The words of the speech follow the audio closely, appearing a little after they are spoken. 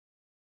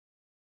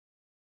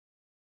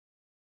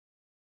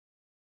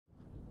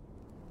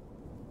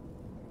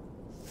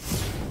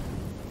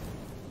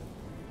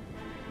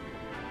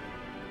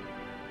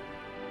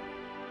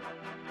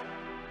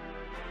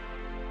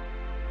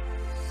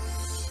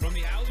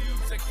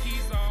the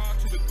keys are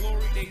to the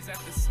glory days at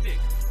the stick.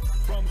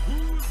 From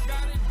who's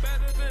got it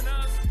better than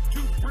us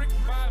to brick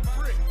by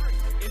brick.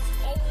 It's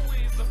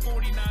always the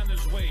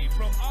 49ers way,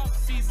 from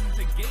off-season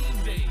to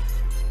game day.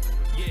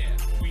 Yeah,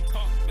 we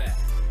talk back.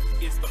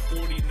 It's the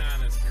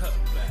 49ers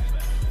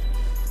cutback.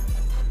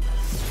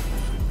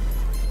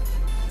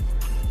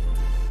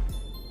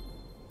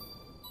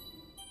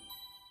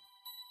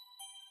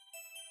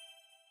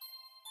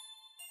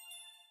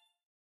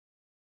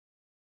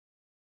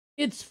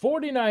 It's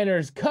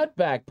 49ers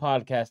Cutback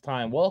podcast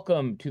time.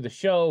 Welcome to the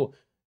show.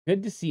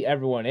 Good to see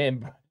everyone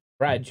in.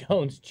 Brad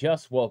Jones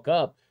just woke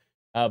up.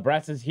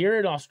 Brad says, here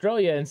in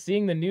Australia, and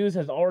seeing the news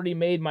has already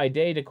made my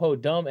day, to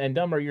quote Dumb and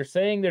Dumber. You're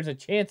saying there's a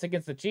chance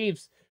against the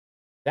Chiefs.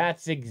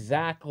 That's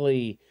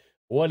exactly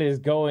what is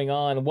going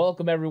on.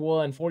 Welcome,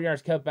 everyone.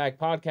 49ers Cutback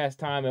podcast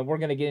time, and we're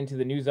going to get into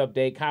the news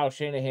update. Kyle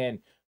Shanahan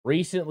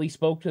recently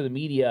spoke to the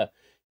media.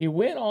 He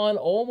went on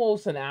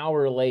almost an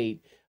hour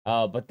late.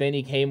 But then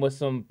he came with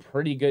some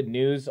pretty good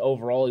news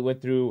overall. He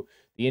went through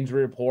the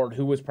injury report,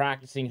 who was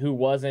practicing, who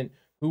wasn't,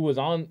 who was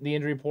on the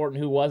injury report,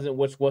 and who wasn't,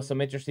 which was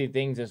some interesting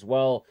things as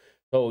well.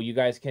 So you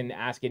guys can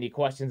ask any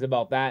questions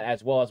about that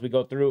as well as we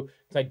go through,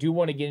 because I do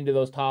want to get into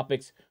those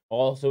topics. I'll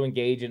also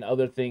engage in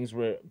other things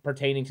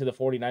pertaining to the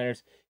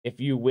 49ers if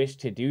you wish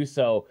to do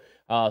so.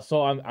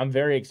 So I'm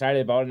very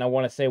excited about it, and I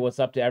want to say what's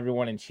up to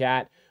everyone in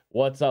chat.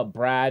 What's up,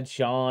 Brad,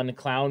 Sean,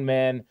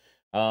 Clownman?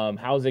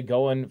 How's it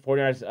going?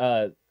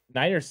 49ers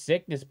Niners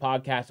Sickness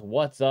Podcast,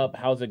 what's up?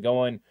 How's it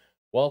going?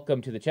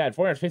 Welcome to the chat.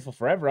 49ers Faithful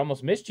Forever,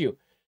 almost missed you.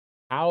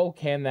 How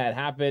can that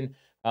happen?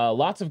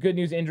 Lots of good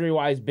news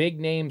injury-wise. Big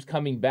names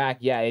coming back.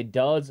 Yeah, it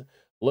does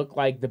look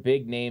like the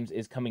big names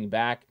is coming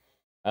back.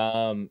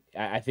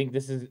 I think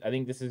this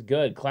is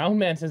good.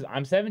 Clownman says,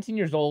 I'm 17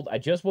 years old. I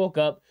just woke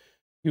up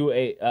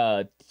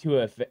to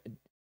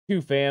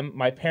fam.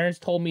 My parents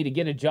told me to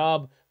get a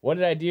job. What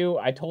did I do?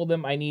 I told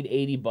them I need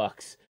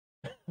 $80.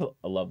 I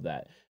love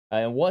that.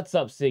 And what's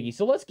up, Siggy?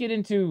 So let's get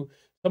into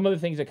some of the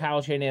things that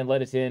Kyle Shanahan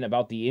let us in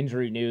about the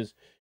injury news.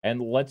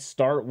 And let's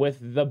start with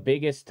the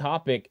biggest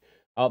topic.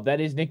 That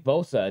is Nick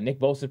Bosa. Nick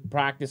Bosa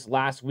practiced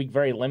last week,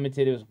 very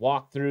limited. It was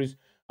walkthroughs.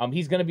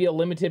 He's going to be a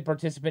limited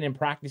participant in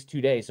practice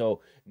today.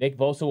 So Nick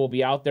Bosa will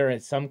be out there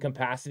in some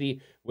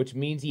capacity, which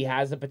means he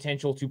has the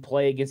potential to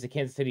play against the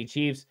Kansas City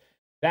Chiefs.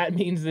 That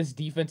means this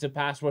defensive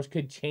pass rush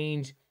could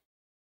change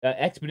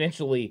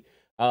exponentially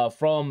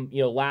from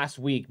last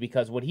week,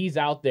 because when he's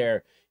out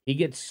there, he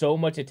gets so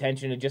much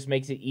attention. It just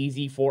makes it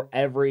easy for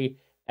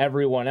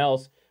everyone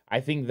else.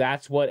 I think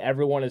that's what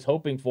everyone is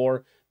hoping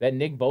for, that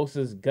Nick Bosa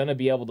is going to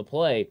be able to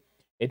play.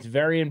 It's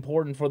very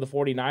important for the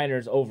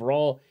 49ers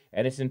overall,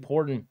 and it's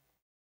important,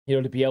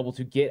 to be able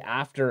to get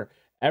after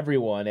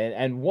everyone.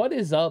 And what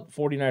is up,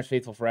 49ers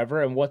Faithful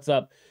Forever? And what's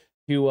up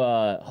to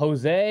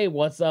Jose?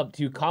 What's up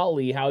to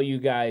Kali? How you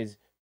guys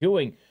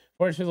doing?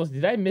 49ers Faithful,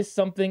 did I miss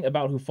something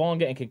about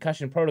Hufanga and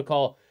concussion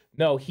protocol?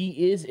 No,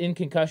 he is in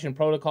concussion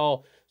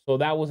protocol. So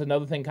that was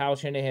another thing Kyle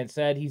Shanahan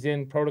said. He's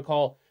in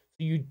protocol.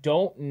 So you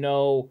don't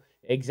know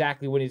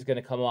exactly when he's going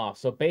to come off.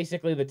 So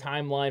basically the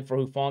timeline for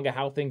Hufanga,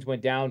 how things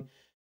went down.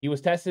 He was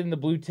tested in the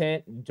blue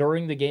tent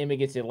during the game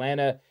against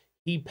Atlanta.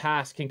 He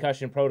passed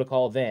concussion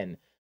protocol then.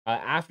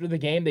 After the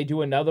game, they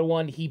do another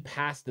one. He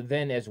passed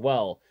then as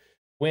well.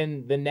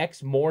 When the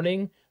next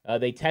morning,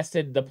 they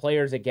tested the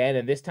players again,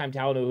 and this time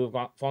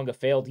Talanoa Hufanga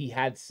failed. He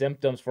had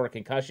symptoms for a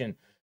concussion.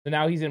 So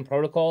now he's in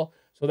protocol.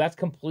 So that's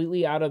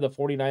completely out of the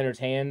 49ers'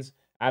 hands.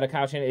 Out of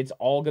Kyle Shanahan, it's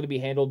all going to be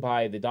handled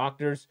by the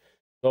doctors.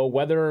 So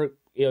whether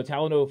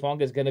Talanoa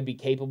Hufanga is going to be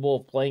capable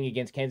of playing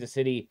against Kansas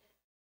City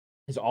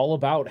is all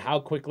about how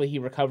quickly he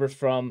recovers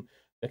from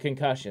the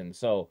concussion.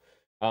 So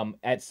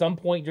at some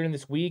point during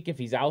this week, if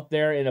he's out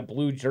there in a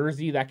blue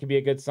jersey, that could be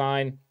a good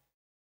sign.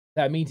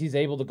 That means he's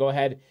able to go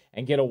ahead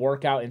and get a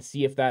workout and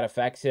see if that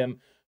affects him.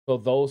 So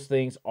those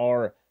things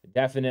are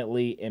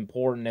definitely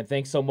important. And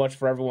thanks so much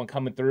for everyone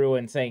coming through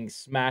and saying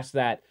smash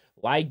that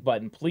like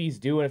button. Please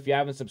do. And if you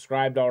haven't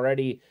subscribed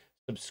already,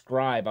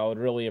 subscribe. I would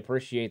really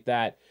appreciate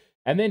that.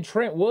 And then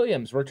Trent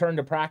Williams returned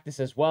to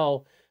practice as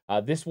well.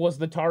 This was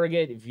the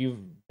target. If you've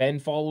been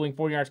following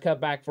 49ers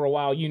Cutback for a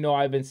while,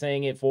 I've been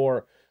saying it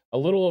for a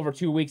little over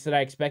 2 weeks that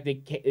I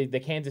expected the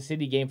Kansas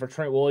City game for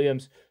Trent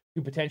Williams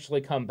to potentially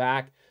come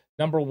back.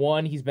 Number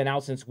one, he's been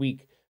out since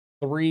week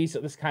 3, so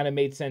this kind of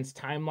made sense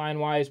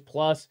timeline-wise.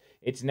 Plus,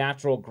 it's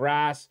natural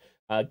grass.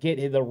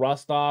 Get the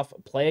rust off.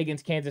 Play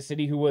against Kansas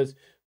City, who was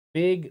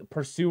big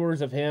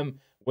pursuers of him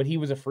when he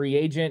was a free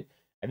agent.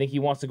 I think he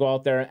wants to go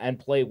out there and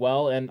play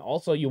well. And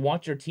also, you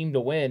want your team to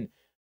win,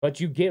 but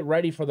you get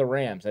ready for the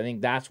Rams. I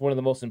think that's one of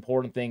the most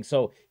important things.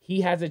 So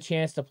he has a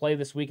chance to play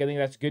this week. I think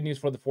that's good news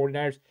for the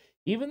 49ers,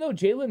 even though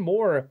Jalen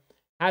Moore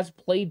has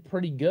played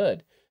pretty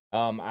good.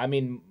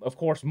 Of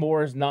course,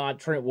 Moore is not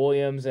Trent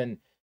Williams and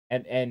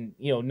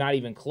not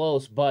even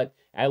close, but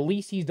at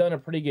least he's done a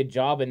pretty good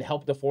job and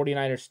helped the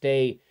 49ers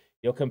stay,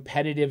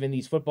 competitive in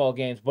these football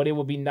games. But it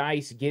would be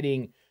nice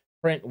getting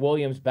Trent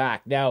Williams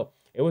back. Now,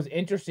 it was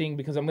interesting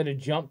because I'm going to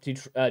jump to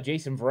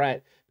Jason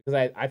Verrett,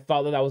 because I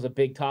thought that was a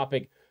big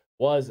topic.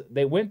 Was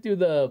they went through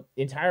the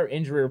entire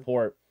injury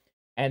report,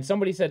 And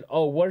somebody said,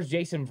 "Oh, where's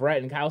Jason Verrett?"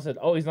 And Kyle said,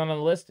 "Oh, he's not on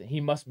the list. He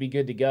must be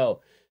good to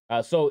go."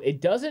 So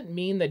it doesn't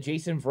mean that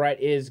Jason Verrett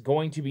is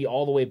going to be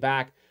all the way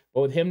back,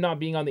 but with him not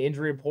being on the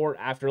injury report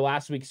after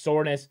last week's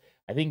soreness,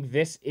 I think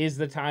this is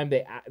the time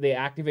they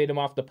activate him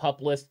off the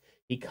PUP list.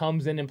 He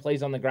comes in and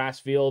plays on the grass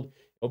field.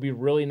 It'll be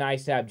really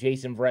nice to have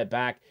Jason Verrett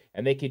back,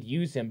 and they could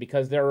use him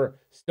because there are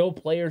still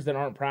players that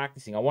aren't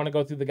practicing. I want to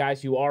go through the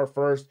guys who are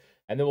first,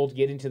 and then we'll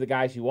get into the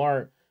guys who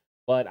aren't.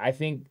 But I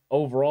think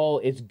overall,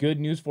 it's good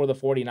news for the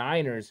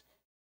 49ers,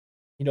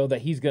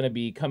 that he's going to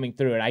be coming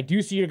through. And I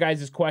do see your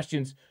guys'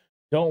 questions.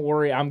 Don't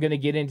worry. I'm going to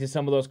get into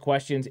some of those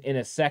questions in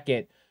a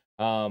second.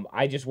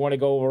 I just want to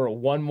go over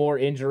one more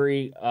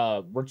injury,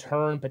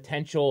 return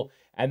potential,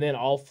 and then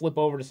I'll flip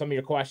over to some of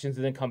your questions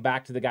and then come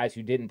back to the guys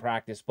who didn't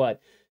practice.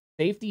 But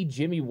safety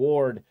Jimmy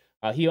Ward,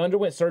 he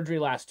underwent surgery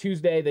last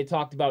Tuesday. They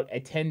talked about a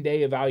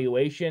 10-day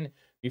evaluation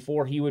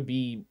before he would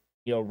be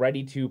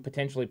ready to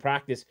potentially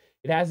practice.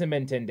 It hasn't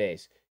been 10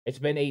 days. It's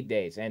been 8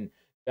 days. And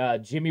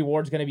Jimmy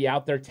Ward's going to be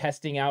out there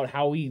testing out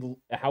how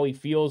he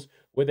feels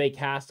with a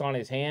cast on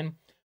his hand.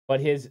 But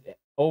his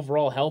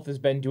overall health has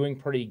been doing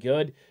pretty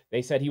good.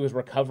 They said he was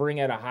recovering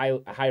at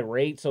a high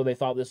rate, so they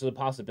thought this was a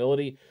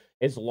possibility.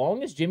 As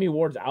long as Jimmy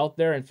Ward's out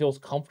there and feels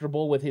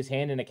comfortable with his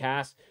hand in a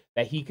cast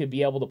that he could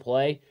be able to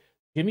play,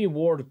 Jimmy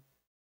Ward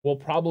will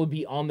probably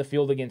be on the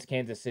field against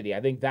Kansas City. I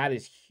think that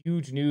is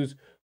huge news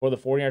for the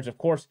 49ers. Of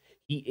course,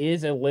 he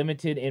is a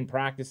limited in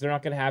practice. They're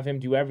not going to have him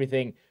do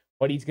everything,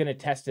 but he's going to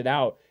test it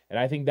out. And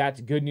I think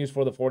that's good news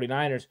for the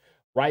 49ers.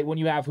 Right when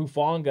you have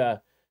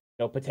Hufanga,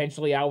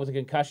 potentially out with a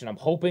concussion. I'm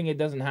hoping it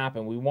doesn't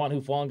happen. We want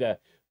Hufanga,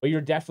 but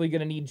you're definitely going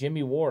to need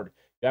Jimmy Ward.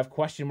 You have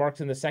question marks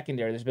in the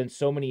secondary. There's been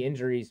so many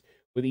injuries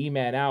with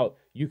E-Man out.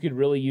 You could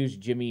really use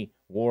Jimmy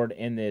Ward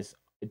in this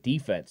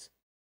defense.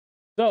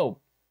 So,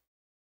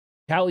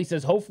 Callie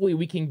says, hopefully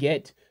we can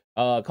get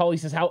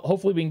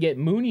hopefully we can get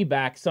Mooney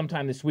back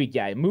sometime this week.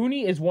 Yeah,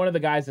 Mooney is one of the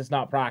guys that's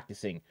not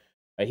practicing.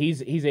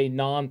 He's a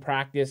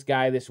non-practice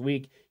guy this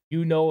week.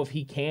 If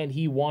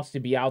he wants to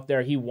be out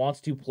there. He wants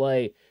to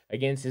play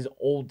against his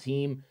old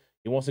team.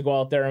 He wants to go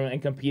out there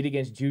and compete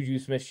against Juju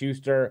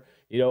Smith-Schuster,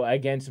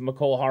 against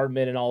Mecole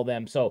Hardman and all of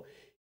them. So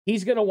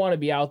he's going to want to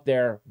be out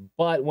there.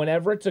 But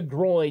whenever it's a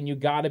groin, you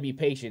got to be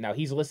patient. Now,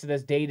 he's listed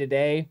as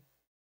day-to-day.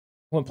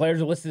 When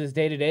players are listed as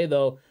day-to-day,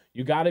 though,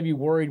 you got to be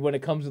worried when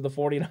it comes to the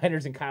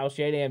 49ers and Kyle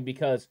Shanahan,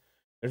 because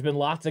there's been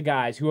lots of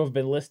guys who have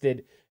been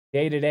listed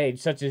day-to-day,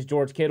 such as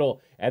George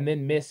Kittle, and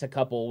then miss a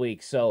couple of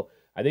weeks. So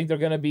I think they're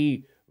going to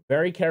be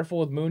very careful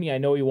with Mooney. I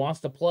know he wants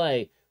to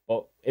play,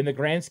 but in the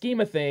grand scheme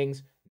of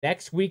things,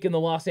 next week in the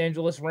Los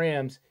Angeles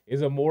Rams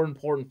is a more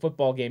important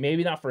football game.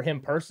 Maybe not for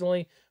him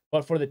personally,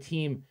 but for the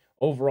team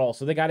overall.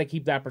 So they got to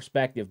keep that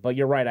perspective. But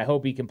you're right. I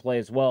hope he can play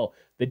as well.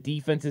 The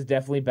defense is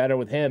definitely better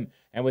with him.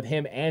 And with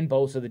him and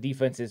Bosa, the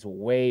defense is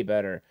way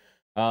better.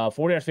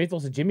 49ers Faithful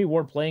said Jimmy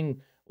Ward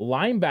playing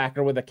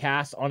linebacker with a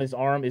cast on his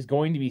arm is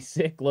going to be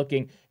sick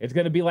looking. It's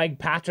going to be like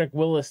Patrick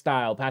Willis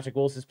style. Patrick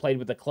Willis has played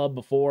with the club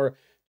before.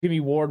 Jimmy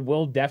Ward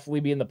will definitely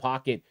be in the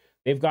pocket.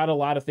 They've got a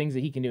lot of things that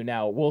he can do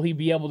now. Will he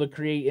be able to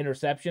create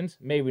interceptions?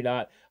 Maybe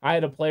not. I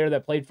had a player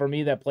that played for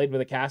me that played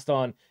with a cast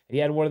on, and he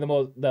had one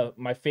of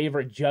my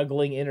favorite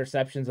juggling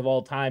interceptions of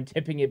all time,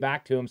 tipping it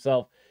back to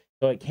himself.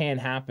 So it can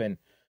happen.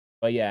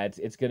 But yeah,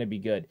 it's going to be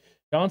good.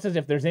 Sean says,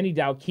 if there's any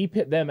doubt, keep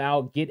them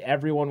out. Get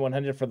everyone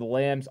 100 for the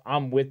Lambs.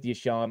 I'm with you,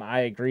 Sean.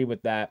 I agree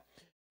with that.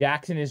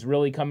 Jackson is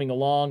really coming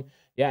along.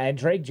 Yeah, and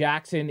Drake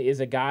Jackson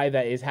is a guy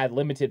that has had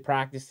limited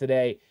practice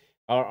today.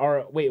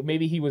 Or wait,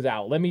 maybe he was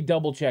out. Let me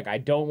double check. I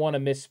don't want to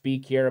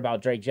misspeak here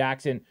about Drake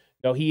Jackson.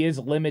 No, he is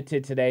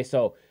limited today.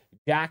 So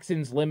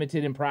Jackson's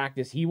limited in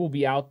practice. He will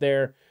be out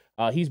there.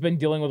 He's been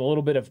dealing with a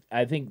little bit of,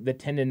 I think, the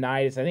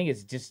tendonitis. I think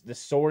it's just the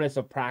soreness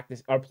of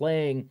practice or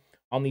playing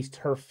on these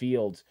turf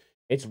fields.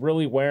 It's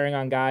really wearing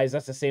on guys.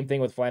 That's the same thing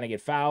with Flanagan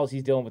Fowles.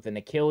 He's dealing with an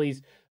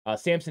Achilles.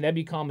 Samson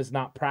Ebukam is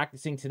not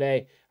practicing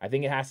today. I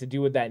think it has to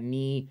do with that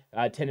knee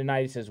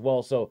tendonitis as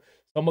well. So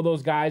some of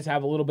those guys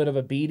have a little bit of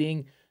a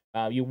beating.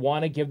 You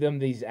want to give them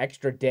these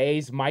extra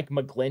days. Mike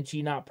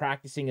McGlinchey not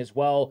practicing as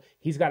well.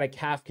 He's got a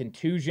calf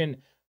contusion.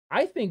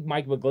 I think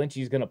Mike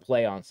McGlinchey is going to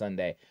play on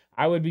Sunday.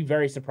 I would be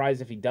very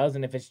surprised if he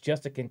doesn't, if it's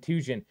just a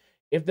contusion.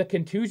 If the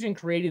contusion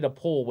created a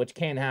pull, which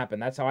can happen,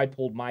 that's how I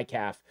pulled my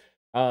calf,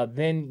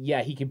 then,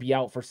 yeah, he could be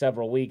out for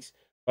several weeks.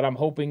 But I'm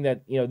hoping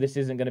that, this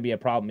isn't going to be a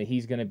problem.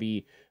 He's going to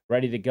be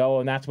ready to go.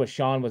 And that's what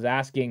Sean was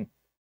asking.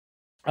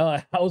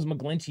 How's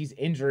McGlinchey's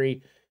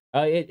injury?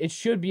 It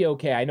should be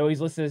okay. I know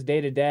he's listed as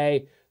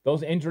day-to-day.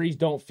 Those injuries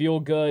don't feel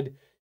good.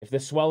 If the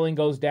swelling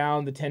goes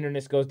down, the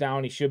tenderness goes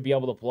down, he should be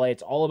able to play.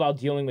 It's all about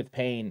dealing with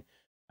pain.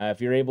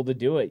 If you're able to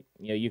do it,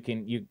 you're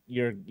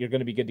going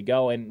to be good to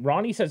go. And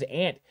Ronnie says,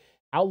 Ant,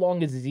 how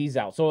long is Azeez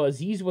out? So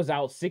Azeez was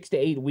out 6 to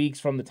 8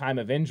 weeks from the time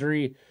of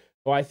injury.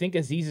 So I think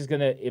Azeez is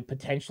going to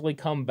potentially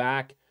come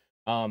back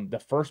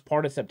the first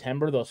part of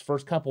September. Those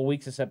first couple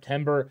weeks of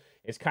September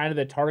is kind of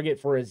the target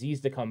for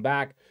Azeez to come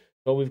back.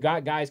 So we've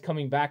got guys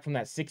coming back from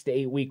that 6 to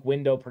 8 week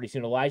window pretty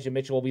soon. Elijah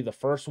Mitchell will be the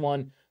first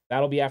one.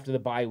 That'll be after the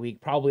bye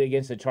week, probably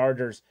against the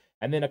Chargers.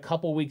 And then a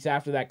couple weeks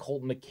after that,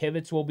 Colton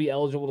McKivitz will be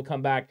eligible to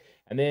come back.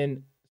 And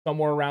then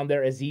somewhere around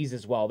there, Azeez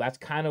as well. That's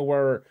kind of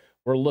where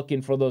we're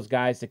looking for those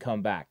guys to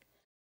come back.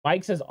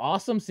 Mike says,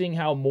 awesome seeing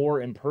how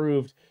Moore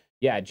improved.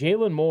 Yeah,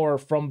 Jalen Moore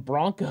from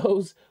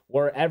Broncos,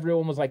 where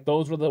everyone was like,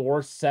 those were the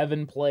worst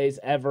 7 plays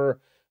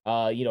ever.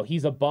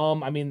 He's a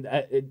bum. I mean,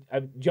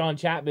 John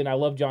Chapman, I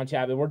love John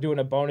Chapman. We're doing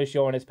a bonus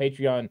show on his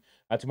Patreon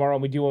tomorrow,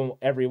 and we do them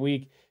every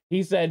week.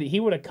 He said he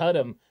would have cut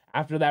him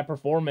after that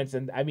performance,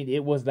 and I mean,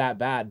 it was that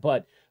bad.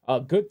 But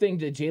good thing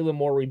that Jalen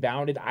Moore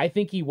rebounded. I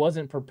think he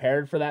wasn't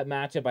prepared for that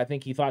matchup. I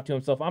think he thought to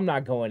himself, I'm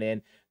not going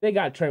in. They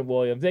got Trent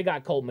Williams. They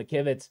got Colton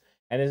McKivitz.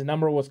 And his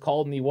number was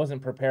called, and he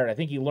wasn't prepared. I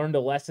think he learned a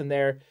lesson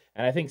there,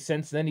 and I think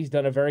since then he's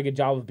done a very good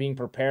job of being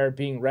prepared,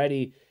 being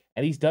ready,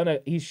 and he's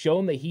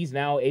shown that he's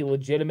now a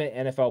legitimate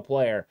NFL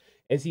player.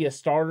 Is he a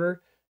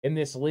starter in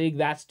this league?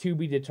 That's to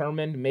be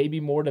determined.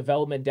 Maybe more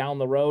development down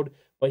the road,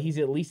 but he's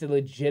at least a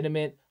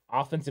legitimate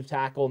offensive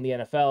tackle in the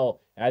NFL,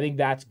 and I think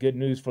that's good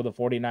news for the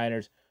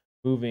 49ers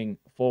moving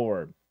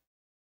forward.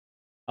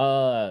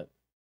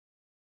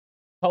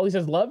 Holly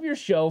says, love your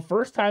show.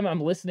 First time I'm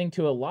listening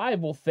to it live.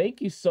 Well, thank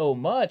you so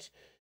much.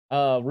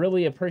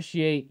 Really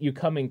appreciate you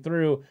coming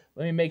through.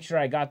 Let me make sure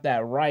I got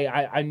that right.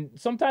 I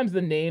sometimes the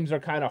names are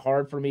kind of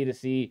hard for me to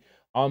see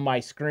on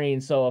my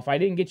screen. So if I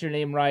didn't get your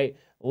name right,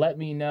 let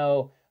me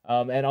know.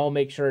 And I'll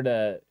make sure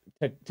to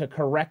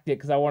correct it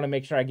because I want to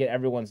make sure I get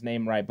everyone's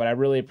name right. But I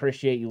really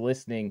appreciate you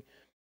listening.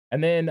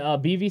 And then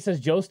BV says,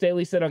 Joe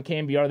Staley said on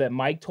KNBR that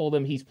Mike told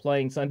him he's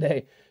playing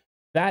Sunday.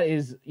 That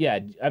is, yeah,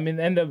 I mean,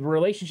 and the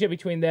relationship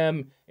between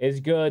them is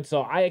good,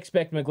 so I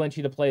expect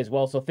McGlinchey to play as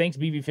well. So thanks,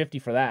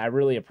 BB50, for that. I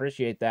really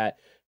appreciate that,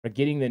 for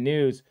getting the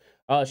news.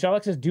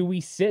 Sherlock says, do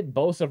we sit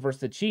Bosa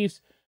versus the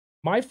Chiefs?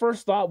 My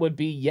first thought would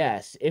be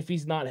yes, if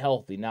he's not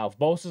healthy. Now, if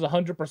Bosa's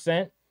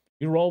 100%,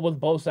 you roll with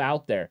Bosa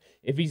out there.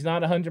 If he's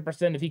not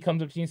 100%, if he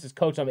comes up to you and says,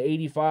 Coach, I'm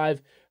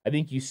 85, I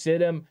think you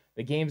sit him.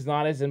 The game's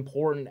not as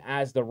important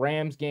as the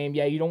Rams game.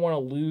 Yeah, you don't want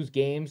to lose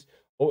games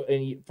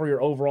for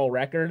your overall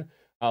record.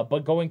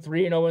 But going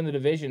 3-0 in the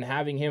division,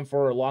 having him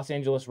for Los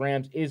Angeles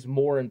Rams is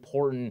more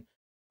important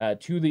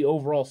to the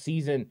overall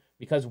season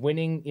because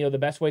winning, the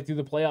best way through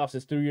the playoffs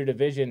is through your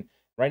division.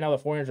 Right now,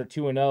 the 49ers are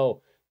 2-0.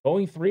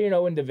 Going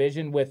 3-0 in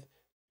division with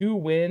 2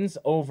 wins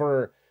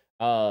over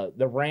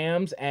the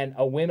Rams and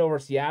a win over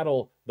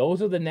Seattle,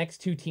 those are the next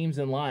 2 teams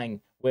in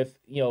line with,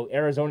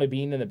 Arizona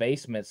being in the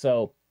basement.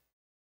 So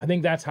I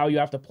think that's how you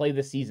have to play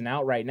this season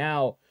out right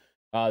now.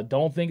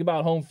 Don't think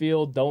about home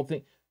field.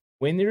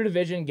 Win your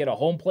division, get a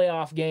home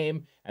playoff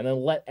game, and then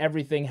let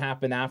everything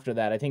happen after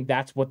that. I think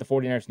that's what the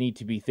 49ers need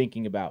to be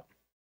thinking about.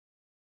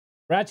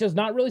 Ratcho's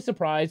not really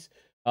surprised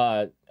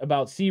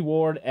about C.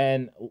 Ward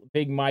and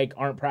Big Mike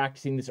aren't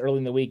practicing this early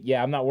in the week.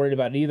 Yeah, I'm not worried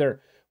about it either.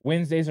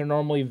 Wednesdays are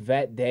normally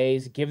vet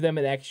days. Give them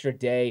an extra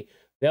day.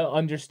 They'll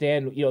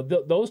understand,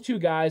 those 2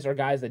 guys are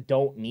guys that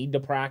don't need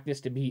to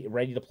practice to be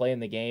ready to play in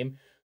the game.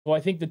 So I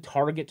think the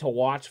target to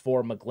watch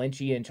for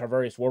McGlinchey and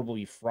Charvarius Ward will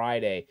be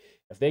Friday.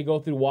 If they go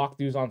through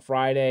walkthroughs on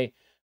Friday,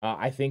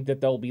 I think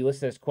that they'll be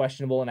listed as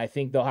questionable, and I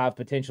think they'll have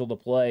potential to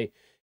play.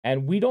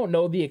 And we don't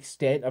know the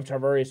extent of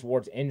Charvarius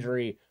Ward's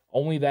injury,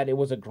 only that it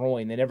was a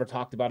groin. They never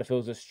talked about if it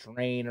was a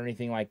strain or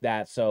anything like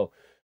that. So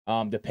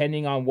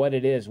depending on what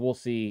it is, we'll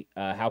see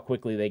how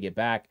quickly they get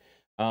back.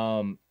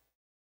 And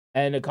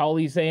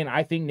Akali's saying,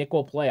 I think Nick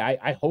will play.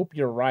 I hope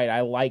you're right.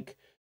 I like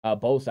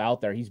Bosa out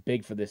there. He's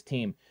big for this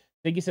team.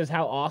 Ziggy says,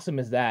 how awesome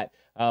is that?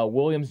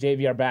 Williams,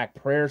 JV are back.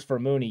 Prayers for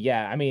Mooney.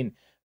 Yeah, I mean,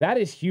 that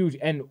is huge.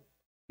 And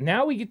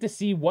now we get to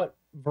see what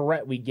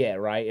Verrett we get,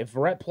 right? If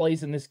Verrett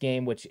plays in this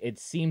game, which it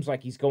seems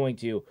like he's going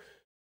to,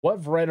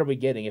 what Verrett are we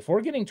getting? If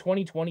we're getting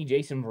 2020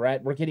 Jason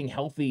Verrett, we're getting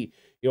healthy,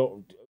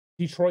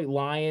 Detroit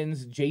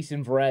Lions,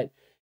 Jason Verrett,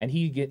 and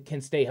he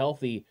can stay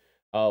healthy.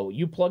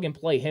 You plug and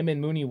play him and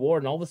Mooney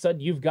Ward, and all of a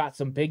sudden you've got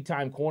some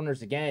big-time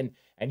corners again,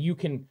 and you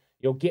can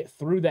get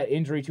through that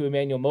injury to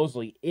Emmanuel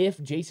Moseley. If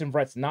Jason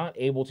Verrett's not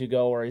able to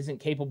go or isn't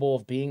capable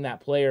of being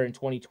that player in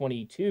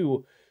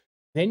 2022,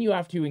 then you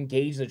have to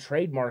engage the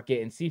trade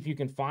market and see if you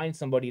can find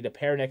somebody to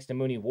pair next to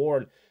Mooney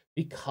Ward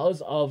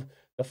because of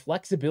the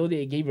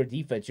flexibility it gave your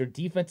defense. Your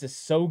defense is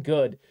so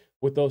good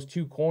with those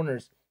 2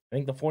 corners. I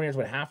think the 49ers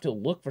would have to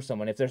look for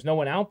someone. If there's no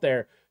one out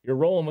there, you're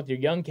rolling with your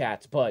young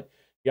cats. But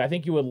I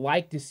think you would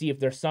like to see if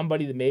there's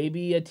somebody that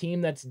maybe a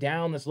team that's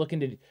down that's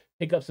looking to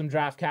pick up some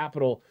draft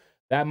capital.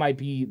 That might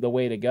be the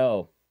way to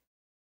go.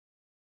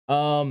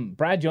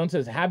 Brad Jones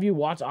says, have you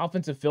watched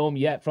offensive film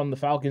yet from the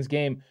Falcons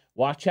game?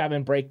 Watch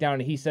Chapman breakdown,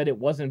 and he said it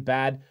wasn't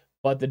bad,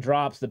 but the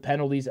drops, the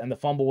penalties, and the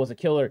fumble was a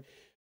killer.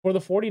 For the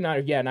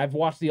 49ers, yeah, and I've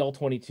watched the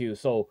All-22.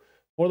 So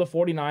for the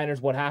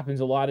 49ers, what happens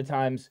a lot of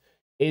times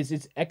is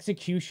it's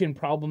execution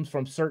problems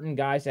from certain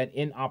guys at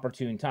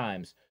inopportune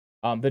times.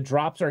 The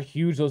drops are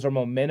huge. Those are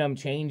momentum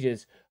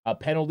changes. A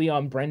penalty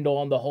on Brendel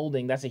on the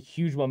holding, that's a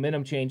huge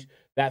momentum change.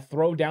 That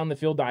throw down the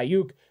field to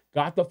Ayuk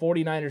got the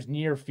 49ers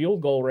near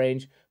field goal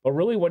range, but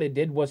really what it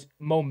did was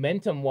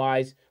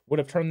momentum-wise would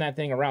have turned that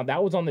thing around.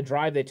 That was on the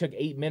drive that took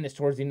 8 minutes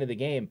towards the end of the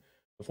game.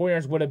 the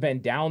 49ers would have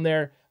been down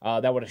there.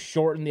 That would have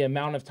shortened the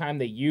amount of time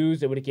they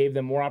used. It would have gave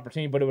them more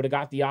opportunity, but it would have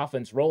got the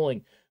offense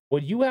rolling.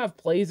 When you have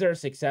plays that are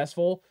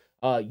successful,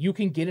 you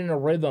can get in a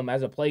rhythm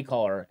as a play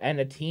caller, and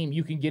a team,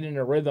 you can get in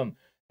a rhythm.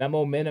 That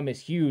momentum is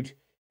huge.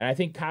 And I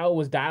think Kyle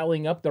was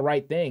dialing up the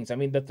right things. I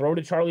mean, the throw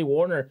to Charlie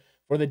Warner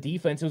for the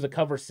defense, it was a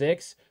cover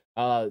 6.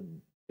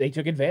 They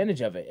took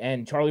advantage of it,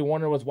 and Charlie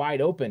Warner was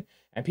wide open.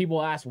 And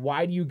people ask,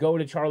 why do you go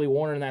to Charlie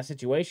Warner in that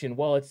situation?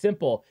 Well, it's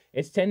simple.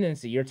 It's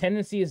tendency. Your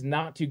tendency is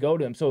not to go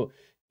to him. So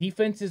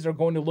defenses are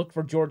going to look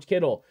for George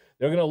Kittle.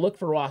 They're going to look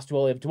for Ross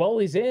Dwelley. If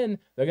Dwelley's in,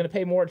 they're going to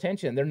pay more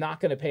attention. They're not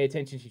going to pay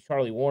attention to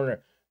Charlie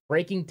Warner.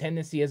 Breaking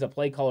tendency as a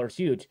play caller is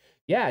huge.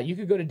 Yeah, you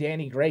could go to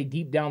Danny Gray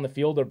deep down the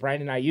field or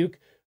Brandon Ayuk,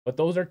 but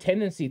those are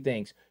tendency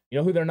things. You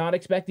know who they're not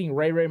expecting?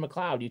 Ray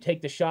McLeod. You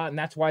take the shot, and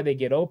that's why they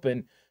get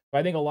open. But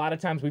I think a lot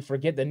of times we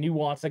forget the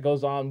nuance that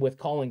goes on with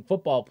calling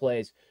football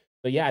plays.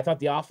 So, yeah, I thought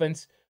the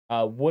offense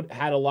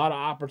had a lot of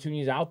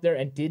opportunities out there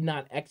and did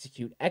not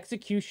execute.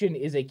 Execution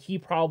is a key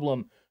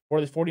problem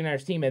for the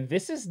 49ers team, and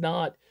this is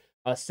not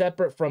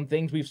separate from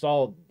things we've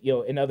saw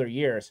in other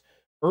years.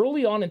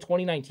 Early on in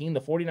 2019,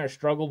 the 49ers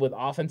struggled with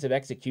offensive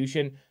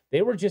execution.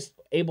 They were just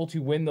able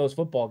to win those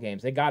football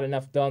games. They got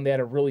enough done. They had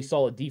a really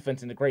solid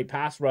defense and a great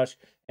pass rush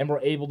and were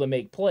able to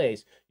make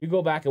plays. You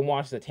go back and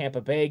watch the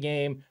Tampa Bay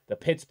game, the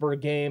Pittsburgh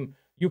game,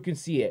 you can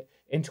see it.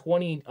 In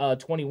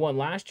 2021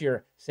 last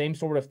year, same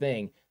sort of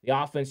thing. The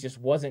offense just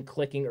wasn't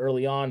clicking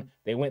early on.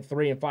 They went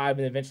 3-5,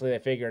 and eventually they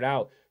figured it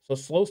out. So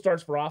slow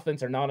starts for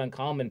offense are not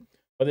uncommon.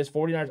 But this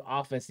 49ers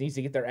offense needs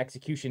to get their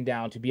execution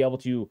down to be able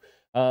to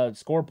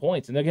score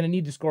points. And they're going to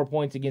need to score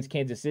points against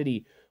Kansas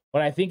City.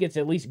 But I think it's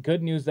at least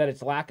good news that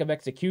it's lack of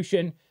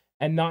execution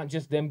and not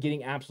just them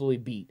getting absolutely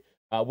beat.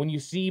 When you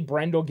see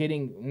Brendel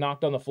getting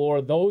knocked on the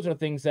floor, those are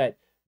things that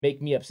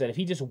make me upset. If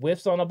he just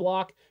whiffs on a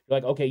block, you're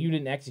like, okay, you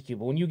didn't execute.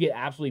 But when you get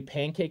absolutely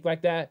pancaked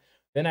like that,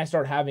 then I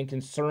start having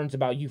concerns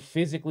about you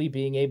physically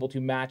being able to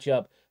match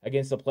up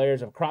against the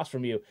players across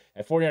from you.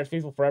 And 49ers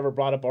Faithful Forever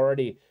brought up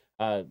already,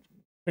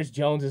 Chris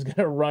Jones is going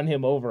to run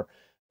him over.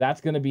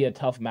 That's going to be a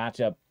tough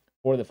matchup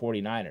for the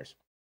 49ers.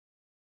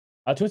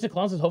 Twisted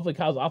Clown says, hopefully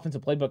Kyle's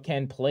offensive playbook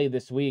can play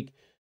this week.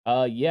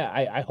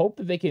 I hope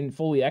that they can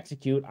fully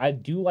execute. I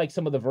do like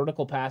some of the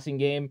vertical passing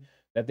game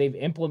that they've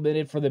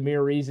implemented for the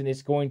mere reason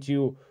it's going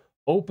to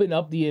open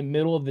up the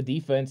middle of the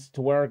defense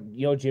to where,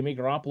 Jimmy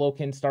Garoppolo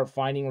can start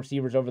finding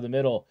receivers over the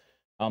middle.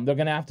 They're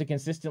going to have to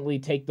consistently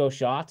take those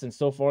shots, and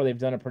so far they've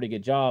done a pretty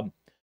good job.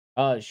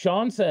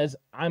 Sean says,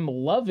 I'm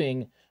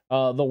loving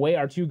the way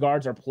our two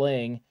guards are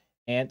playing,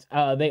 and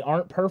they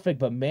aren't perfect,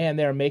 but man,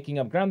 they're making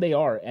up ground. They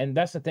are, and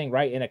that's the thing,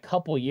 right? In a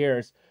couple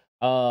years,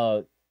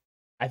 I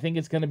think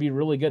it's going to be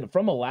really good.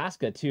 From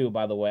Alaska too,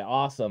 by the way.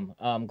 Awesome.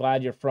 I'm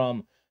glad you're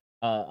from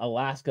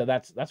Alaska.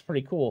 That's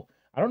pretty cool.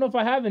 I don't know if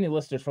I have any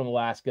listeners from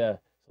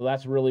Alaska, so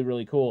that's really,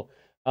 really cool.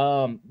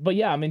 But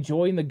yeah, I'm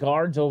enjoying the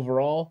guards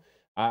overall.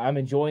 I'm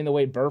enjoying the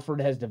way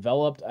Burford has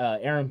developed.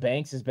 Aaron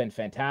Banks has been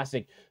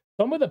fantastic.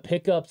 Some of the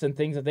pickups and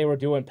things that they were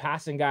doing,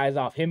 passing guys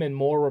off, him and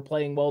Moore were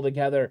playing well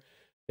together.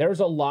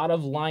 There's a lot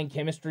of line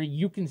chemistry.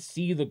 You can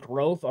see the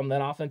growth on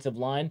that offensive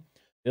line.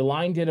 The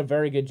line did a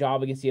very good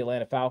job against the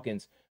Atlanta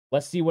Falcons.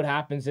 Let's see what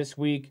happens this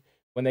week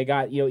when they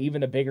got,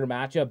 even a bigger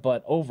matchup.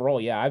 But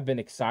overall, yeah, I've been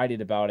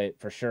excited about it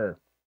for sure.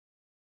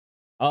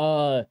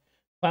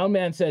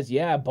 Clownman says,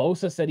 yeah,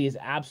 Bosa said he is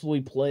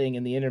absolutely playing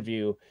in the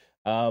interview.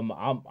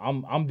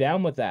 I'm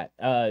down with that.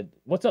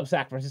 What's up,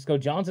 San Francisco?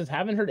 John says,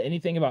 haven't heard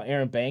anything about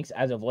Aaron Banks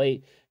as of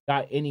late.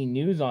 Got any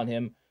news on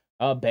him?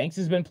 Banks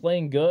has been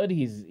playing good.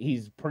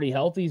 He's pretty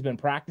healthy. He's been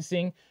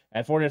practicing.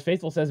 And 49ers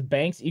Faithful says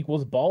Banks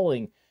equals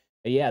balling.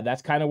 Yeah,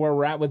 that's kind of where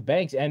we're at with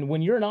Banks. And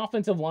when you're an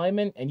offensive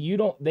lineman and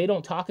they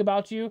don't talk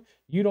about you,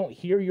 you don't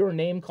hear your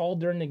name called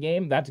during the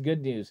game, that's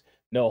good news.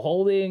 No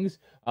holdings,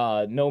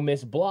 no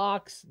missed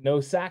blocks,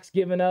 no sacks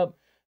given up.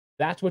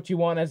 That's what you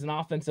want as an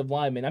offensive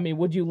lineman. I mean,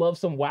 would you love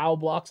some wow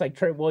blocks like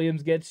Trent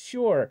Williams gets?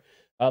 Sure.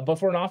 But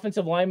for an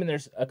offensive lineman,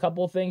 there's a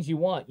couple of things you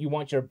want. You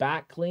want your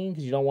back clean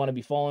because you don't want to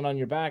be falling on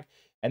your back.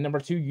 And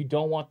number two, you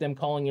don't want them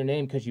calling your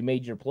name because you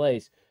made your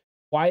plays.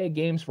 Quiet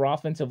games for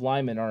offensive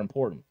linemen are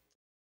important.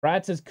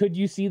 Brad says, could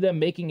you see them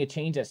making a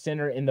change at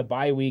center in the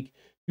bye week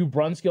to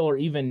Brunskill or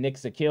even Nick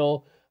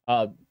Sakill?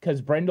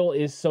 Because Brendel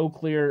is so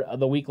clear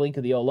the weak link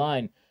of the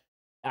O-line.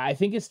 I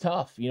think it's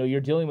tough.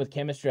 You're dealing with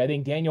chemistry. I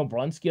think Daniel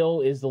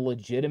Brunskill is the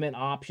legitimate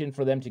option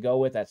for them to go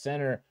with at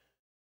center.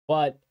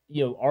 But,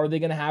 are they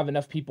going to have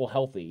enough people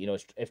healthy?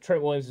 If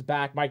Trent Williams is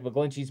back, Mike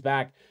McGlinchey's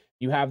back,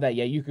 you have that.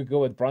 Yeah, you could go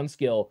with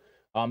Brunskill.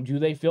 Do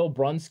they feel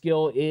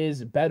Brunskill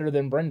is better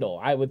than Brendel?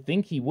 I would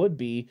think he would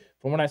be.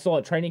 From what I saw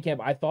at training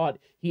camp, I thought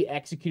he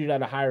executed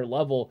at a higher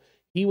level.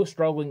 He was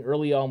struggling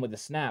early on with the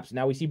snaps.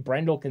 Now we see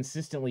Brendel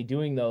consistently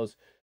doing those.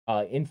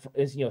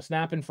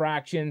 Snap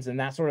infractions and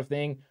that sort of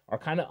thing are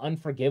kind of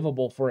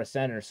unforgivable for a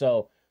center.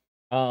 So,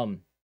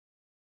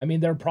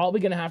 they're probably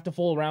going to have to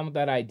fool around with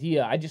that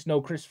idea. I just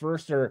know Chris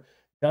Foerster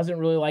doesn't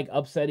really like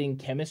upsetting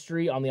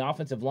chemistry on the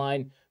offensive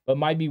line, but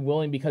might be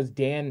willing because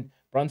Dan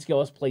Brunskill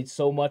has played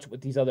so much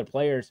with these other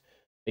players.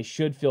 They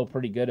should feel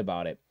pretty good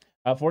about it.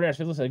 49ers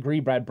fans agree,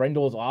 Brad.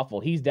 Brendel is awful.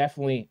 He's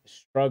definitely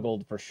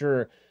struggled for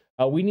sure.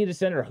 We need a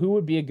center. Who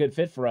would be a good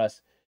fit for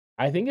us?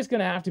 I think it's going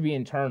to have to be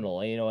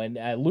internal,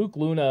 and Luke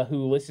Luna,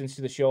 who listens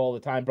to the show all the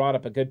time, brought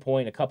up a good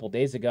point a couple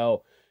days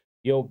ago.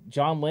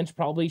 John Lynch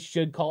probably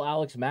should call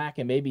Alex Mack,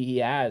 and maybe he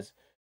has.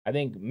 I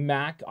think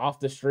Mack off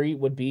the street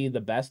would be the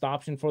best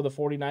option for the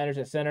 49ers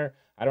at center.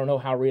 I don't know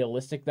how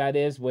realistic that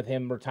is with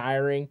him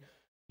retiring.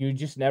 You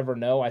just never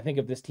know. I think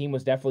if this team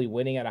was definitely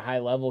winning at a high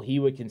level, he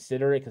would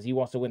consider it because he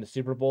wants to win the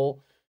Super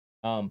Bowl.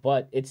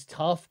 But it's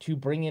tough to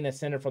bring in a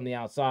center from the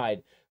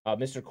outside.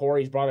 Mr.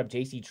 Corey's brought up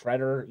J.C.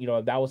 Treader.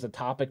 That was a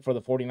topic for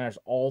the 49ers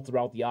all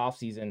throughout the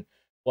offseason,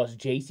 was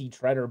J.C.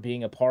 Treader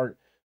being a part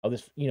of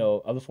this,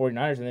 of the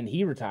 49ers, and then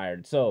he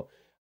retired. So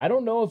I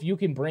don't know if you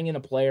can bring in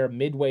a player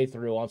midway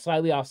through on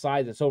Slightly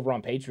Offside that's over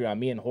on Patreon.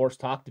 Me and Horst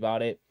talked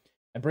about it.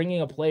 And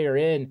bringing a player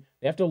in,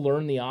 they have to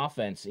learn the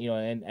offense,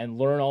 and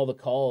learn all the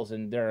calls,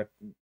 and they're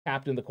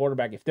captain, the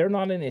quarterback. If they're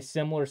not in a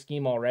similar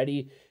scheme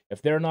already,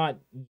 if they're not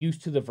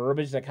used to the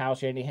verbiage that Kyle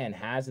Shanahan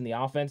has in the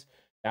offense,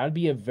 that would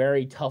be a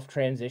very tough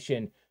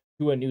transition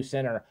to a new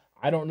center.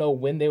 I don't know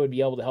when they would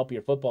be able to help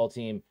your football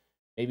team.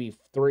 Maybe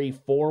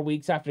 3-4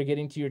 weeks after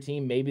getting to your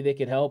team, maybe they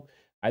could help.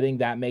 I think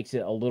that makes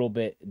it a little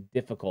bit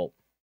difficult.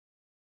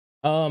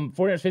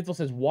 49ers Faithful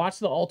says, watch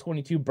the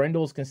all-22.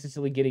 Brendel is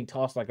consistently getting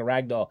tossed like a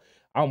rag doll.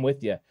 I'm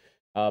with you.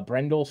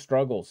 Brendel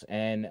struggles,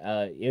 and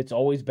it's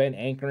always been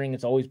anchoring.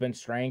 It's always been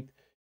strength,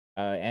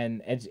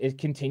 and it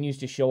continues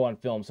to show on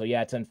film. So,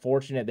 yeah, it's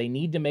unfortunate. They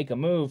need to make a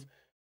move,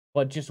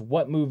 but just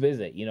what move is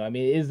it?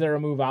 Is there a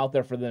move out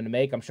there for them to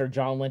make? I'm sure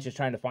John Lynch is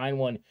trying to find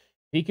one.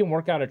 He can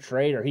work out a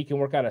trade, or he can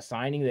work out a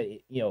signing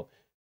that,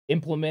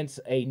 implements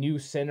a new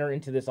center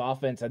into this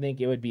offense. I think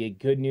it would be a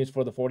good news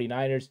for the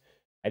 49ers.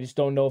 I just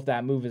don't know if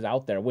that move is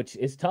out there, which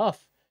is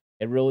tough.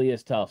 It really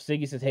is tough.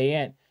 Siggy says, hey,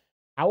 Ant,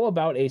 how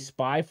about a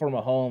spy for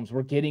Mahomes?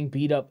 We're getting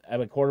beat up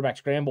at quarterback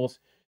scrambles.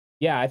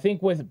 Yeah, I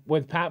think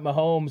with Pat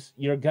Mahomes,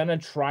 you're going to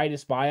try to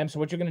spy him. So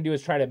what you're going to do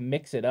is try to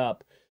mix it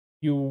up.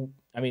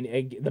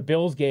 The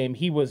Bills game,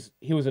 he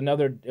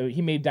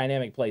made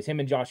dynamic plays. Him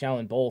and Josh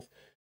Allen both.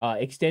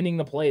 Extending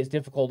the play is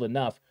difficult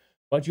enough,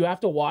 but you have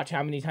to watch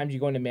how many times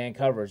you go into man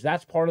coverage.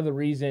 That's part of the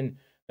reason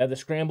that the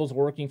scramble's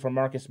working for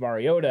Marcus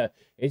Mariota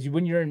is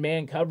when you're in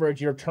man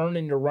coverage, you're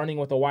turning, you're running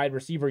with a wide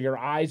receiver. Your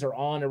eyes are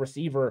on a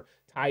receiver,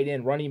 tight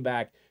end, running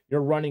back.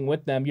 You're running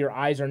with them. Your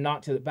eyes are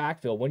not to the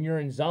backfield. When you're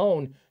in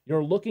zone,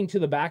 you're looking to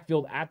the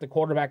backfield at the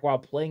quarterback while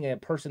playing a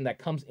person that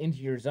comes into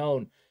your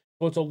zone.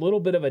 So it's a little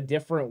bit of a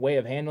different way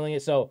of handling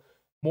it. So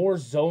more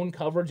zone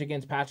coverage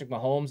against Patrick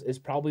Mahomes is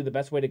probably the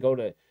best way to go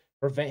to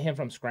prevent him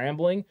from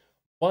scrambling.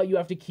 But you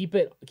have to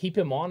keep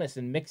him honest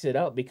and mix it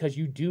up because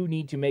you do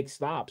need to make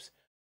stops.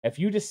 If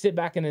you just sit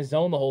back in his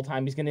zone the whole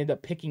time, he's going to end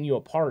up picking you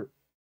apart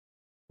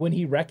when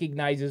he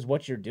recognizes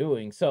what you're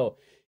doing. So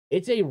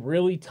it's a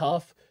really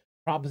tough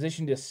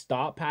proposition to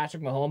stop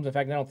Patrick Mahomes. In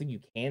fact, I don't think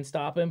you can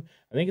stop him.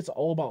 I think it's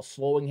all about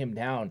slowing him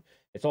down.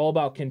 It's all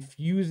about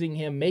confusing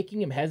him,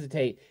 making him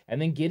hesitate,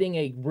 and then getting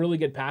a really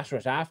good pass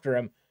rush after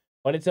him.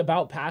 But it's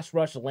about pass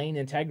rush lane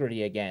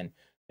integrity again,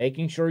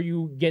 making sure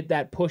you get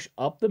that push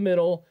up the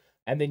middle,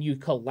 and then you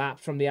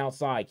collapse from the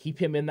outside. Keep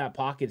him in that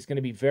pocket. It's going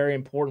to be very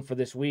important for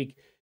this week.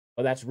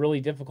 But that's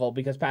really difficult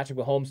because Patrick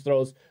Mahomes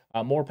throws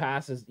more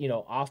passes,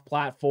 off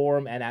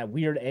platform and at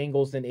weird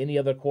angles than any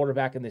other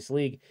quarterback in this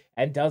league,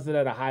 and does it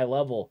at a high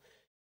level.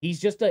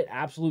 He's just an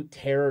absolute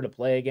terror to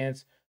play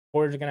against.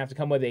 Quarters are going to have to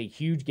come with a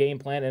huge game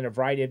plan and a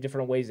variety of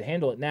different ways to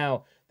handle it.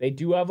 Now, they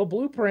do have a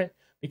blueprint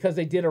because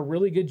they did a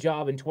really good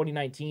job in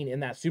 2019 in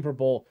that Super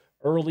Bowl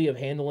early of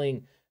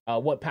handling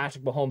what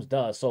Patrick Mahomes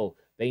does. So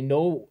they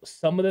know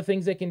some of the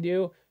things they can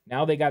do.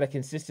 Now they got to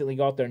consistently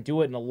go out there and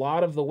do it. And a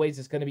lot of the ways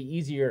it's going to be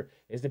easier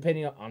is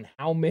depending on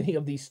how many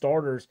of these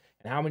starters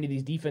and how many of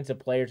these defensive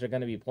players are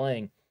going to be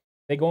playing.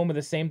 They go in with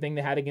the same thing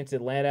they had against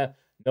Atlanta.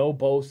 No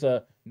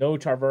Bosa, no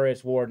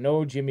Charvarius Ward,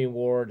 no Jimmy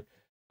Ward.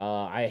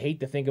 I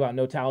hate to think about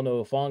no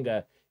Talanoa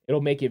Hufanga.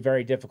 It'll make it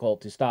very difficult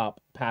to stop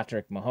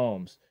Patrick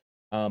Mahomes.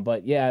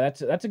 But yeah,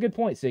 that's a good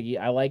point, Siggy.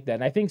 I like that.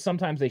 And I think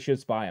sometimes they should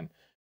spy him.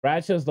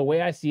 Brad says, the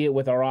way I see it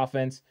with our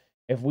offense,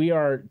 if we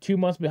are 2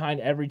 months behind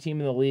every team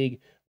in the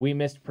league, we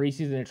missed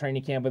preseason and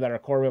training camp without our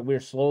quarterback. We're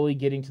slowly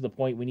getting to the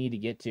point we need to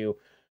get to.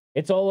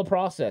 It's all a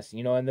process,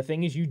 and the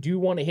thing is you do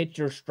want to hit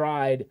your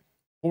stride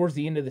towards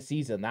the end of the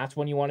season. That's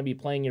when you want to be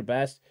playing your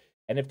best.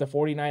 And if the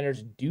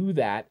 49ers do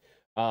that,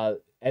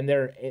 and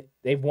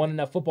they've won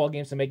enough football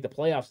games to make the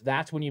playoffs,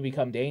 that's when you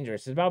become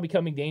dangerous. It's about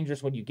becoming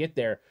dangerous when you get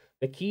there.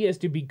 The key is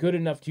to be good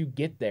enough to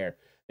get there.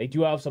 They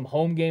do have some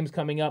home games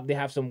coming up. They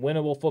have some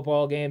winnable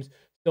football games.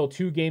 Still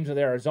 2 games with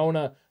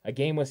Arizona, a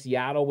game with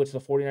Seattle, which the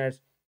 49ers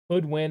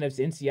could win. If it's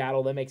in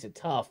Seattle, that makes it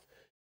tough.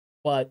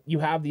 But you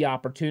have the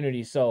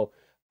opportunity. So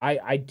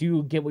I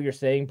do get what you're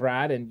saying,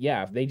 Brad. And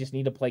yeah, they just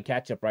need to play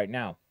catch up right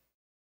now.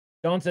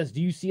 John says,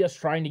 do you see us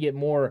trying to get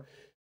more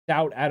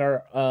stout at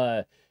our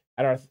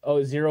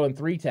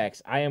 0-3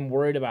 techs? I am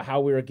worried about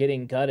how we were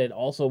getting gutted.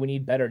 Also, we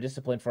need better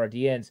discipline for our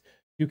DNs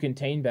to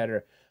contain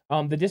better.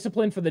 The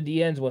discipline for the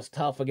DNs was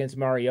tough against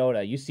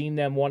Mariota. You seen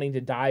them wanting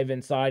to dive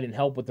inside and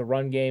help with the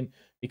run game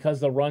because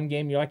the run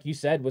game, like you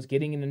said, was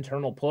getting an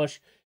internal push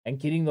and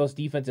getting those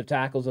defensive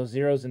tackles, those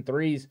zeros and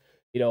threes,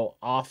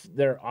 off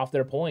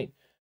their point.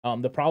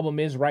 The problem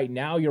is right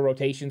now your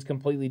rotation's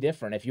completely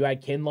different. If you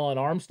had Kinlaw and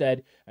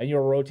Armstead and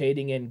you're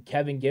rotating in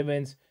Kevin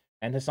Givens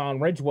and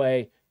Hassan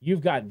Ridgeway,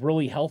 you've got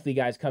really healthy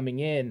guys coming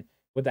in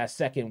with that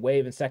second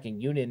wave and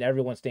second unit and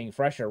everyone's staying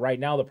fresher. Right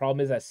now, the problem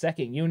is that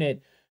second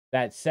unit,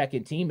 that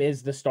second team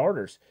is the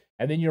starters.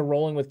 And then you're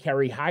rolling with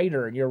Kerry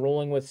Hyder and you're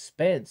rolling with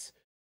Spence.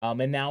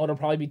 And now it'll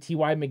probably be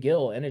T.Y.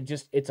 McGill. And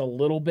it's a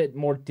little bit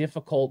more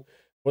difficult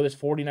for this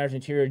 49ers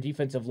interior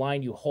defensive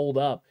line you hold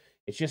up.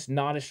 It's just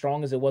not as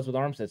strong as it was with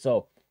Armstead.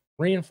 So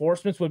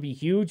reinforcements would be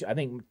huge. I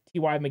think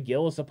T.Y.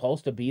 McGill is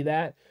supposed to be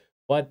that.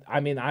 But, I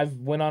mean, I've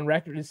went on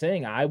record as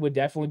saying I would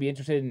definitely be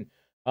interested in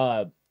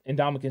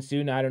Ndamukong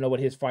Suh. I don't know what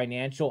his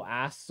financial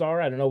asks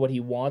are. I don't know what he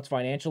wants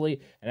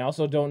financially. And I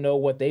also don't know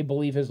what they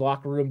believe his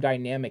locker room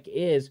dynamic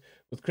is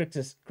with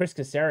Chris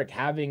Kasarik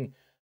having,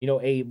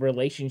 a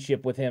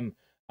relationship with him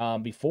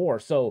before.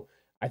 So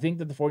I think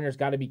that the 49ers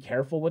got to be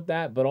careful with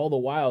that. But all the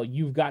while,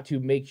 you've got to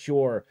make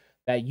sure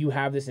that you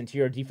have this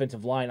interior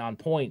defensive line on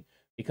point.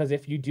 Because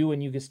if you do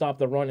and you can stop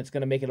the run, it's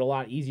going to make it a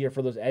lot easier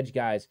for those edge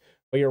guys.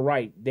 But you're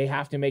right. They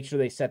have to make sure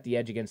they set the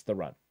edge against the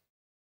run.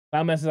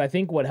 Clown says, I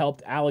think what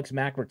helped Alex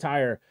Mack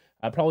retire,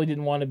 probably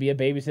didn't want to be a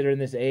babysitter in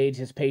this age.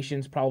 His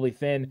patience probably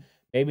thin.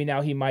 Maybe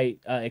now he might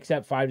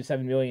accept $5 to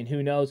 $7 million.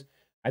 Who knows?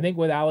 I think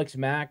with Alex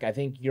Mack, I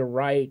think you're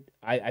right.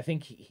 I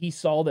think he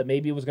saw that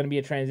maybe it was going to be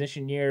a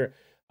transition year.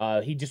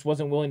 He just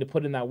wasn't willing to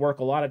put in that work.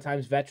 A lot of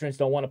times veterans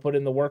don't want to put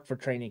in the work for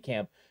training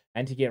camp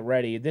and to get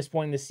ready. At this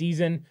point in the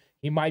season,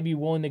 he might be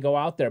willing to go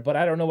out there, but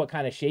I don't know what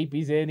kind of shape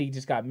he's in. He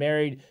just got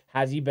married.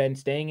 Has he been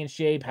staying in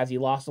shape? Has he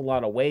lost a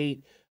lot of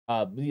weight?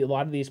 A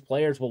lot of these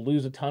players will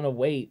lose a ton of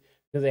weight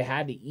because they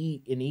had to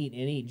eat and eat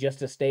and eat just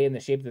to stay in the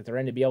shape that they're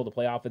in to be able to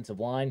play offensive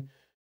line.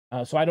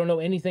 So I don't know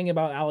anything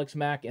about Alex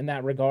Mack in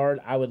that regard.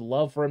 I would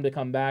love for him to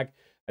come back.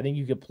 I think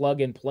you could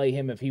plug and play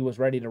him if he was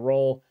ready to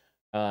roll.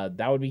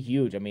 That would be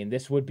huge. I mean,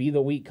 this would be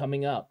the week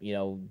coming up.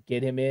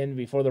 Get him in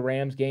before the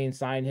Rams game,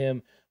 sign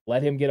him,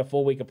 let him get a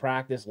full week of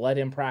practice, let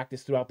him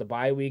practice throughout the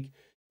bye week.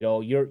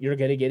 You're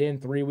going to get in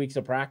 3 weeks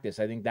of practice.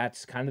 I think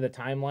that's kind of the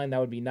timeline. That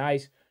would be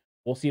nice.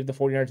 We'll see if the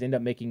 49ers end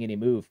up making any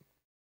move.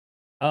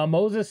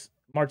 Moses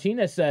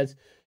Martinez says,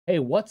 hey,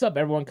 what's up,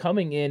 everyone?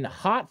 Coming in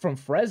hot from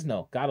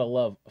Fresno. Gotta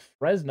love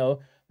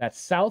Fresno.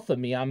 That's south of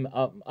me. I'm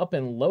up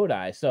in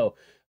Lodi. So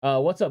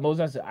what's up,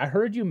 Moses? I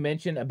heard you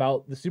mention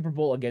about the Super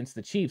Bowl against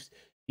the Chiefs.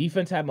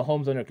 Defense had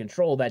Mahomes under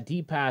control. That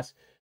deep pass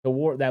that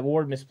Ward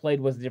misplayed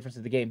was the difference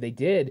of the game. They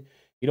did.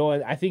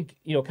 I think,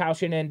 Kyle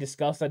Shanahan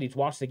discussed that he's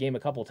watched the game a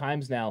couple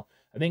times now.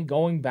 I think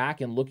going back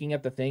and looking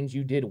at the things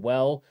you did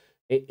well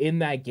in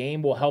that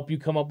game will help you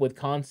come up with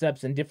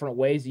concepts and different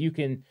ways that you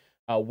can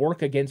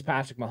work against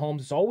Patrick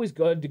Mahomes. It's always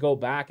good to go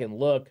back and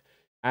look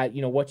at,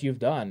 what you've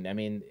done. I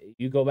mean,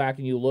 you go back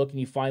and you look and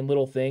you find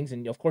little things.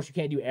 And, of course, you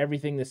can't do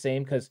everything the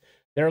same because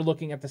they're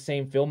looking at the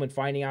same film and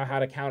finding out how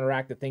to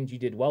counteract the things you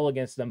did well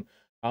against them.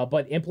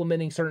 But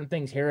implementing certain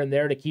things here and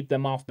there to keep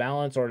them off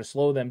balance or to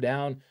slow them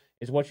down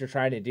is what you're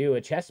trying to do.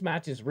 A chess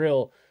match is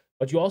real,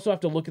 but you also have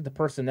to look at the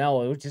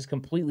personnel, which is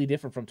completely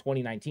different from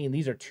 2019.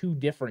 These are two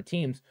different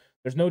teams.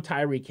 There's no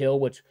Tyreek Hill,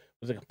 which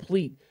was a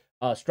complete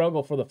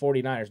struggle for the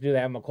 49ers. Do they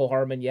have McCole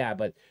Hardman? Yeah,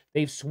 but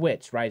they've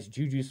switched, right? It's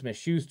Juju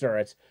Smith-Schuster.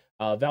 It's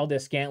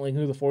Valdez Scantling,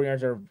 who the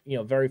 49ers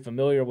are, very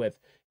familiar with.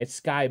 It's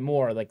Sky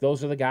Moore. Like,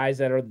 those are the guys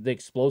that are the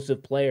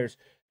explosive players,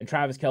 and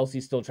Travis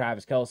Kelce's still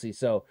Travis Kelce.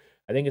 So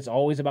I think it's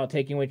always about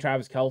taking away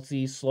Travis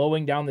Kelce,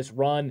 slowing down this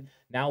run,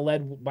 now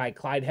led by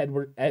Clyde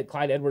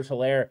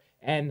Edwards-Helaire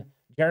and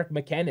Jerick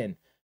McKinnon,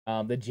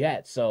 the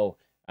Jets. So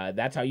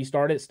that's how you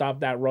start it, stop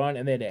that run,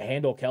 and then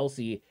handle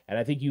Kelce. And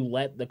I think you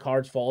let the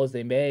cards fall as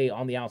they may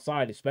on the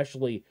outside,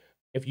 especially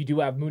if you do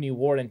have Mooney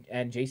Ward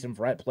and Jason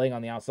Verrett playing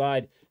on the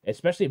outside,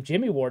 especially if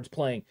Jimmy Ward's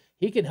playing.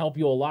 He can help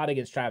you a lot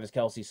against Travis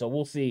Kelce. So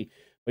we'll see.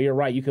 But you're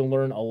right. You can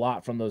learn a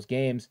lot from those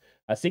games.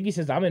 Siggy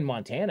says, I'm in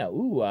Montana.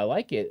 Ooh, I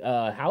like it.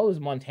 How is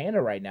Montana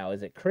right now?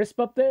 Is it crisp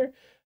up there?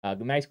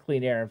 Nice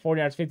clean air. And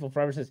 49ers Faithful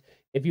Forever says,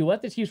 if you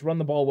let the Chiefs run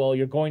the ball well,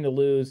 you're going to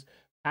lose.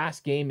 Pass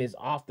game is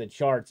off the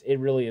charts. It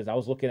really is. I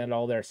was looking at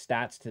all their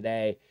stats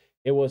today.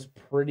 It was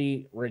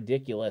pretty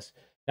ridiculous.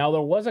 Now, there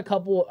was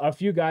a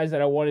few guys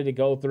that I wanted to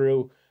go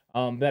through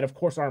that, of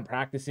course, aren't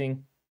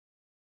practicing.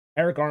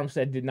 Eric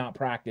Armstead did not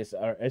practice,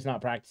 or is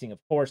not practicing, of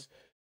course.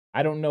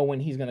 I don't know when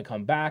he's going to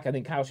come back. I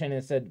think Kyle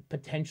Shanahan said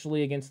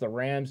potentially against the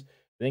Rams.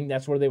 I think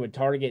that's where they would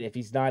target. If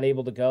he's not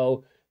able to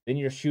go, then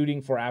you're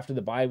shooting for after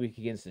the bye week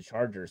against the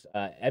Chargers.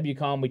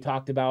 Ebukam, we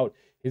talked about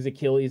his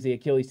Achilles, the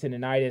Achilles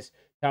tendonitis.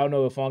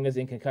 Tauno Ufanga's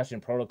in concussion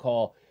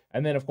protocol.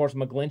 And then, of course,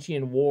 McGlinchey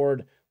and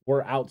Ward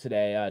were out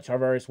today.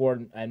 Charvarius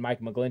Ward and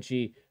Mike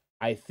McGlinchey,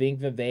 I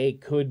think that they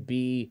could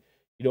be,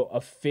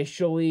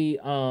 officially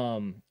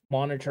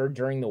monitored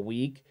during the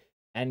week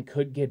and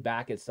could get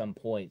back at some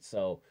point.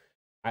 So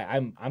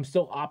I'm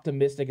still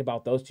optimistic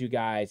about those two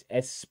guys,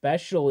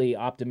 especially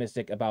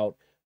optimistic about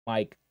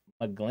Mike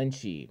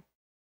McGlinchey.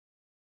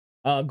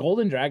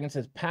 Golden Dragon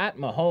says Pat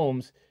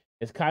Mahomes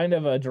is kind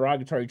of a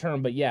derogatory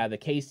term, but yeah, the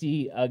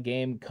KC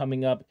game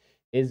coming up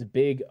is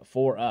big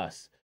for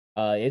us.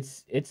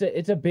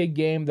 It's a big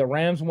game. The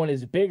Rams one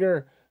is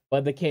bigger,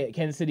 but the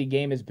Kansas City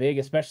game is big,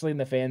 especially in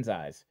the fans'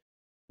 eyes.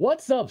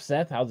 What's up,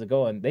 Seth? How's it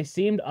going? They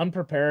seemed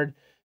unprepared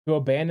to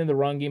abandon the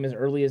run game as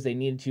early as they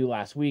needed to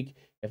last week.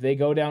 If they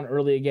go down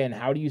early again,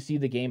 how do you see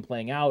the game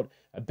playing out?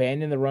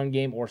 Abandon the run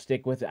game or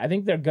stick with it? I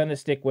think they're going to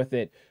stick with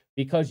it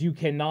because you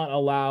cannot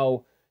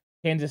allow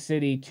Kansas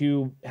City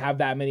to have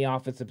that many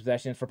offensive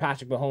possessions, for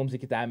Patrick Mahomes to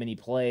get that many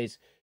plays.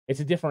 It's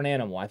a different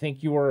animal. I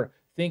think you were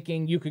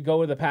thinking you could go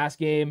with the pass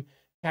game,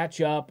 catch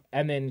up,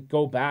 and then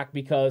go back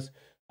because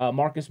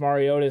Marcus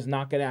Mariota is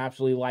not going to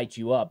absolutely light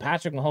you up.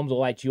 Patrick Mahomes will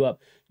light you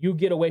up. You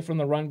get away from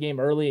the run game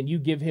early and you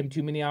give him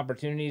too many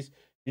opportunities.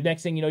 The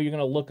next thing you know, you're going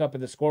to look up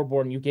at the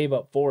scoreboard and you gave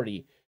up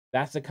 40.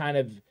 That's the kind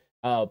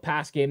of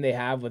pass game they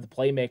have with the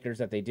playmakers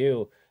that they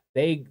do.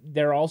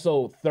 They're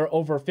also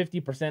over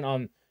 50%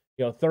 on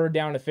third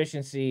down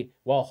efficiency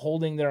while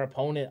holding their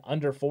opponent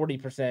under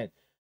 40%.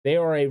 They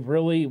are a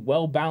really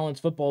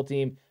well-balanced football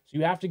team. So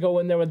you have to go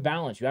in there with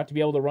balance. You have to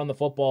be able to run the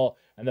football.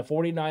 And the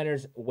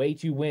 49ers' way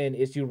to win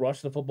is to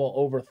rush the football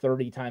over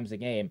 30 times a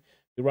game.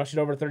 You rush it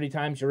over 30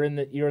 times, you're in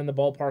the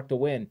ballpark to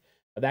win.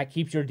 That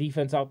keeps your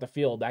defense off the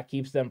field. That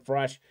keeps them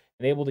fresh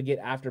and able to get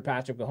after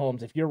Patrick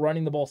Mahomes. If you're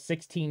running the ball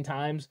 16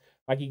 times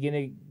like you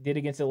did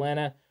against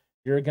Atlanta,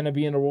 you're going to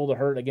be in a world of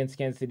hurt against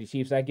Kansas City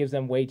Chiefs. That gives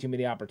them way too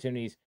many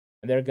opportunities,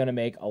 and they're going to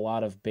make a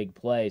lot of big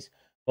plays.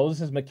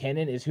 Moses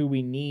McKinnon is who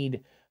we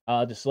need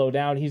to slow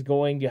down. He's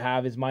going to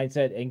have his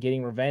mindset and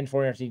getting revenge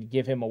for him, so to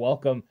give him a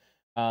welcome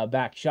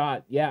back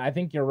shot. Yeah, I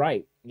think you're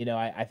right.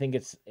 I think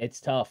it's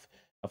tough.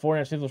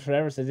 49ers Fiddler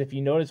Forever says, if you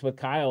notice with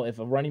Kyle, if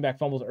a running back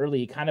fumbles early,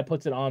 he kind of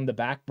puts it on the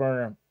back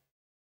burner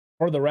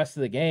for the rest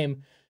of the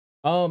game.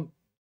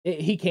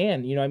 He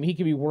can, he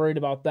can be worried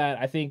about that.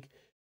 I think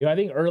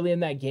early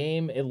in that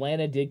game,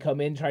 Atlanta did come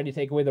in trying to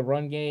take away the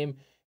run game,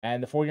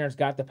 and the 49ers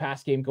got the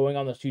pass game going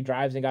on those two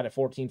drives and got it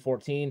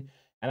 14-14.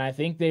 And I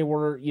think they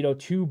were,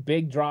 two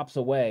big drops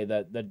away.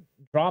 The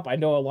drop, I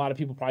know a lot of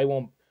people probably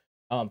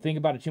won't think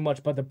about it too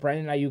much, but the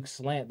Brandon Ayuk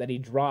slant that he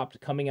dropped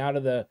coming out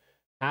of the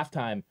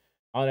halftime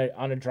on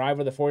a drive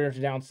where the 49ers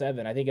are down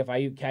 7. I think if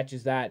Ayuk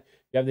catches that,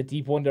 you have the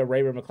deep one to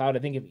Ray McLeod. I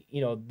think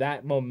if,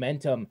 that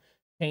momentum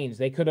changed,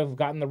 they could have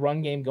gotten the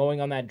run game going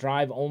on that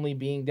drive only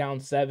being down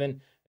 7.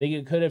 I think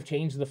it could have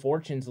changed the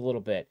fortunes a little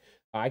bit.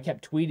 I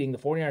kept tweeting the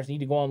 49ers need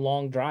to go on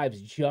long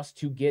drives just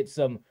to get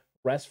some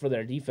rest for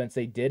their defense.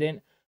 They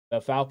didn't. The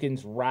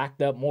Falcons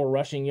racked up more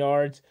rushing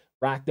yards,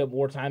 racked up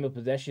more time of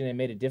possession, and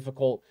made it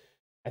difficult.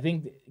 I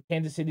think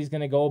Kansas City's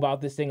going to go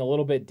about this thing a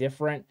little bit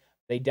different.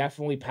 They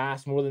definitely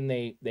pass more than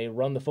they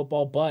run the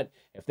football, but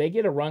if they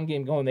get a run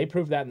game going, they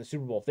proved that in the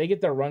Super Bowl. If they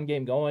get their run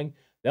game going,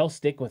 they'll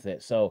stick with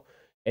it. So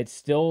it's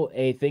still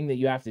a thing that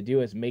you have to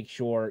do is make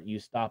sure you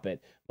stop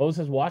it. Moses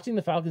says, watching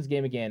the Falcons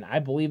game again, I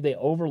believe they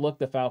overlooked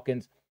the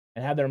Falcons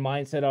and had their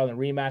mindset on the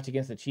rematch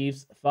against the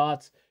Chiefs.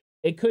 Thoughts?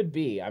 It could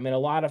be. I mean, a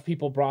lot of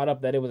people brought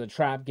up that it was a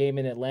trap game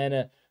in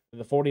Atlanta.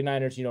 The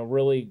 49ers,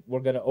 really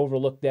were going to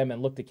overlook them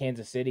and look to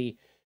Kansas City.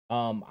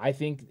 I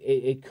think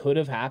it could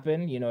have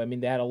happened.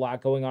 They had a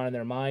lot going on in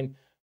their mind,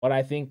 but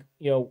I think,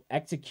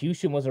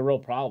 execution was a real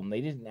problem.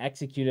 They didn't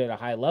execute at a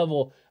high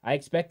level. I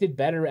expected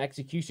better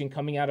execution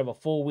coming out of a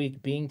full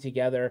week being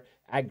together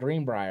at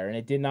Greenbrier, and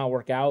it did not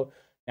work out.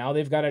 Now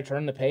they've got to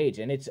turn the page,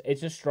 and it's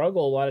a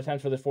struggle a lot of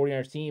times for the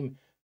 49ers team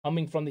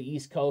coming from the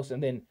East Coast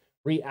and then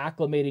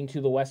reacclimating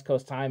to the West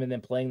Coast time and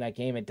then playing that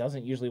game. It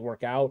doesn't usually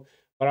work out,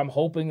 but I'm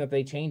hoping that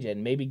they change it,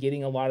 and maybe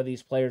getting a lot of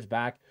these players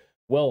back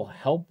will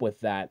help with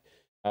that.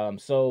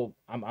 So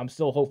I'm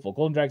still hopeful.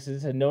 Golden Dragon says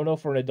it's a no-no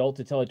for an adult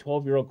to tell a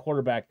 12-year-old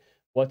quarterback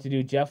what to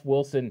do. Jeff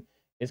Wilson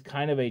is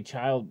kind of a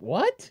child.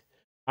 What?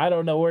 I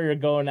don't know where you're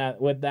going at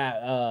with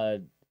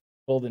that,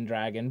 Golden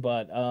Dragon,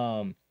 but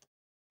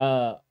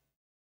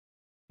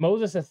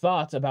Moses has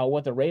thoughts about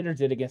what the Raiders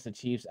did against the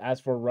Chiefs. As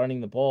for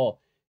running the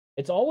ball,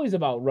 it's always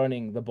about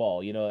running the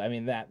ball.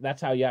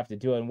 That's how you have to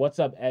do it. And what's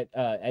up,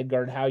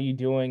 Edgar? How you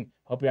doing?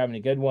 Hope you're having a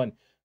good one.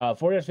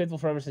 49ers Faithful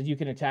Forever says you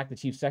can attack the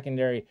Chiefs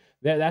secondary.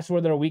 That's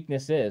where their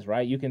weakness is,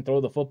 right? You can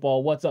throw the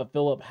football. What's up,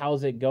 Philip?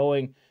 How's it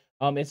going?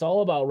 It's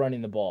all about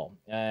running the ball.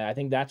 I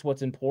think that's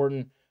what's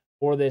important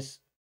for this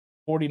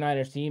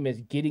 49ers team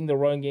is getting the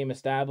run game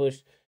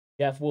established.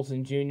 Jeff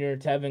Wilson Jr.,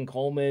 Tevin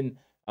Coleman,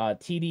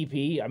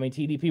 TDP. I mean,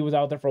 TDP was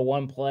out there for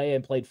one play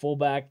and played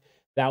fullback.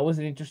 That was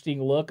an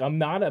interesting look. I'm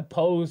not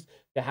opposed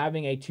to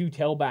having a 2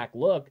 tailback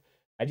look.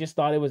 I just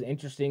thought it was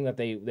interesting that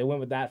they went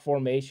with that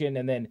formation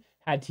and then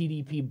had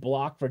TDP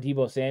block for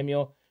Deebo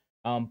Samuel.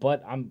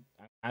 But I'm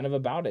kind of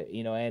about it,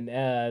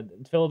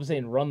 and Philip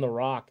saying run the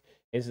rock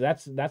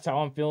that's how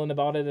I'm feeling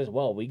about it as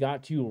well. We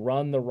got to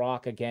run the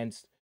rock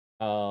against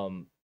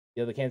the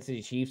Kansas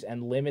City Chiefs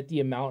and limit the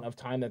amount of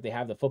time that they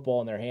have the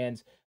football in their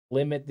hands,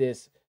 limit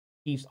this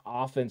Chiefs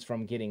offense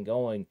from getting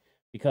going,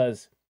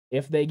 because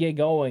if they get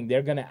going,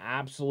 they're going to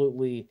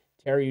absolutely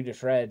tear you to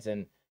shreds,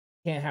 and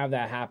can't have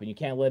that happen. You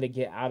can't let it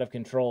get out of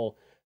control.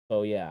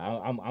 So yeah,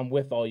 I'm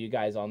with all you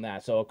guys on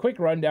that. So a quick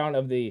rundown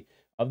of the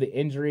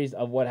injuries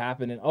of what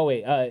happened. And oh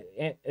wait,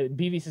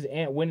 BV says,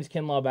 when is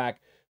Kinlaw back?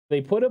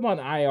 They put him on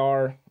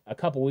IR a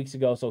couple weeks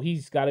ago, so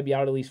he's got to be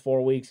out at least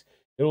 4 weeks.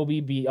 It'll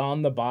be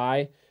beyond the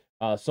bye.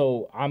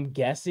 So I'm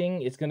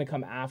guessing it's going to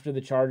come after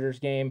the Chargers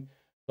game.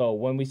 So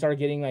when we start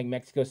getting like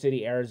Mexico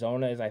City,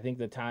 Arizona is I think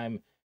the time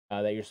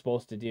that you're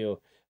supposed to do.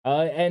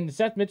 And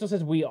Seth Mitchell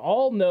says, we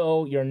all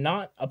know you're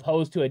not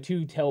opposed to a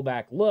 2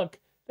 tailback look.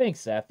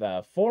 Thanks, Seth.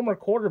 Former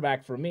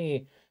quarterback for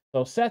me.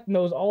 So Seth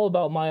knows all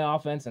about my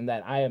offense and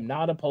that I am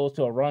not opposed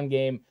to a run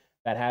game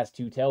that has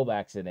 2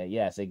 tailbacks in it.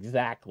 Yes,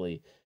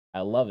 exactly.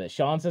 I love it.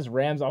 Sean says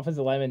Rams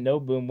offensive lineman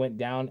Boom went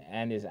down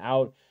and is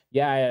out.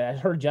 Yeah, I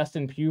heard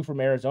Justin Pugh from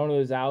Arizona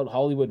is out.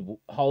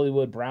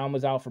 Hollywood Brown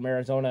was out from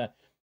Arizona.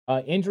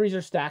 Injuries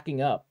are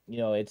stacking up. You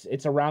know,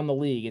 it's around the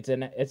league.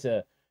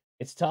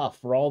 It's tough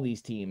for all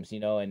these teams,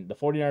 you know, and the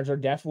 49ers are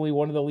definitely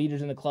one of the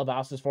leaders in the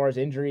clubhouse as far as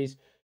injuries,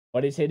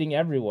 but it's hitting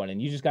everyone,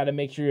 and you just got to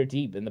make sure you're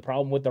deep. And the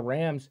problem with the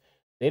Rams,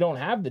 they don't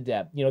have the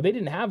depth. You know, they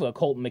didn't have a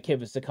Colton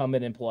McKivitz to come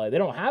in and play. They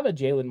don't have a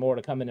Jalen Moore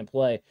to come in and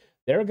play.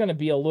 They're going to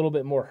be a little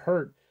bit more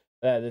hurt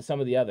than some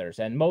of the others.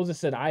 And Moses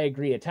said, I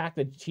agree. Attack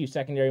the Chiefs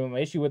secondary. My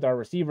issue with our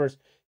receivers,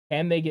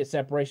 can they get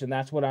separation?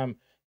 That's what I'm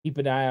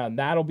keeping an eye on.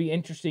 That'll be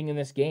interesting in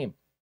this game.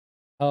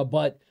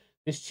 But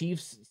this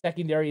Chiefs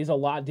secondary is a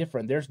lot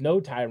different. There's no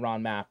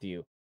Tyrann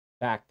Mathieu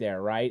back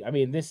there, right? I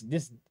mean, this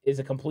is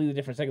a completely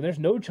different second. There's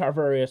no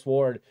Charvarius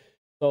Ward.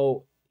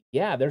 So,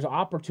 yeah, there's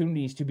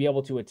opportunities to be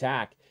able to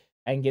attack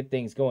and get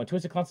things going.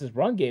 Twisted Constant's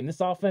run game,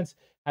 this offense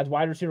has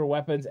wide receiver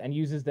weapons and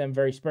uses them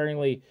very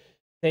sparingly.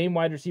 Same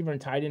wide receiver and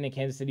tight end in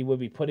Kansas City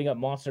would be putting up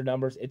monster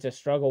numbers. It's a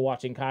struggle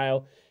watching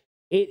Kyle.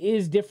 It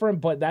is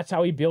different, but that's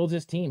how he builds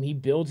his team. He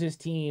builds his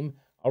team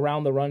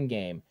around the run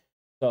game.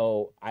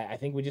 So I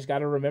think we just got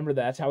to remember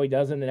that's how he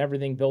does it, and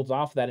everything builds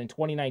off of that. In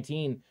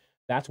 2019,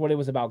 that's what it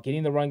was about,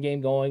 getting the run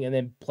game going and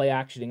then play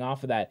actioning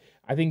off of that.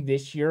 I think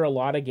this year a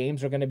lot of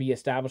games are going to be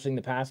establishing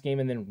the pass game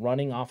and then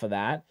running off of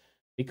that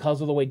because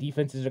of the way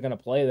defenses are going to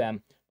play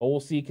them. But we'll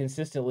see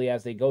consistently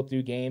as they go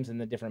through games and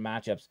the different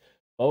matchups.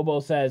 Bobo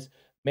says,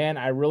 man,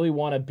 I really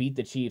want to beat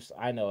the Chiefs.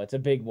 I know, it's a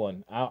big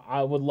one.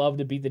 I would love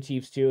to beat the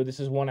Chiefs too.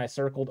 This is one I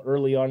circled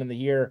early on in the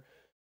year.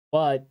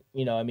 But,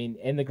 you know, I mean,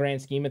 in the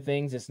grand scheme of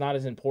things, it's not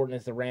as important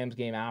as the Rams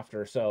game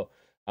after. So,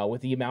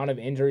 with the amount of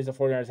injuries the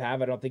 49ers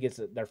have, I don't think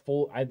they're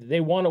full. They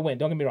want to win.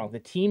 Don't get me wrong. The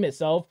team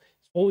itself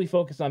is fully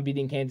focused on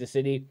beating Kansas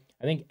City.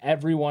 I think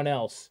everyone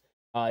else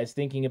is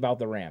thinking about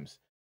the Rams.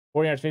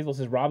 49ers Faithful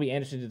says, Robbie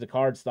Anderson to the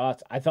Cards.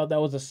 Thoughts? I thought that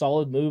was a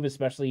solid move,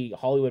 especially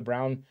Hollywood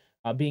Brown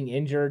being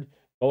injured.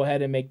 Go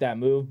ahead and make that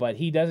move. But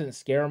he doesn't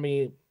scare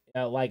me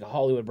like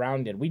Hollywood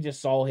Brown did. We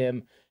just saw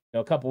him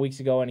a couple weeks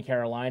ago in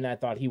Carolina. I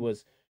thought he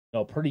was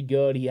pretty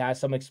good. He has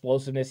some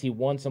explosiveness. He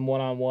won some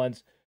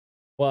one-on-ones,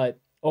 but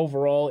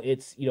overall,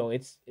 it's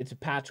a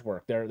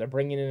patchwork. They're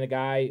bringing in a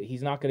guy.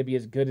 He's not going to be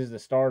as good as the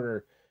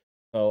starter.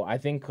 So I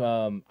think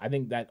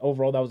that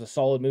overall that was a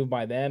solid move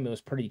by them. It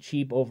was pretty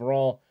cheap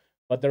overall,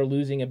 but they're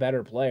losing a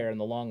better player in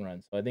the long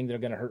run. So I think they're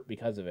going to hurt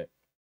because of it.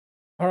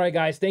 All right,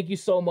 guys, thank you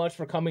so much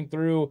for coming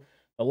through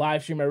the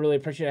live stream. I really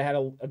appreciate it. I had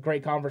a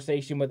great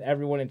conversation with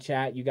everyone in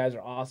chat. You guys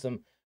are awesome.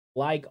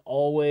 Like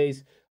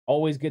always.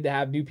 Always good to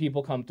have new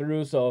people come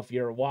through. So if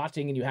you're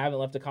watching and you haven't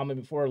left a comment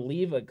before,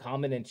 leave a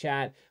comment in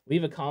chat.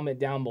 Leave a comment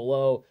down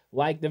below.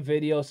 Like the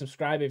video.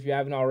 Subscribe if you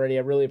haven't already.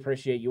 I really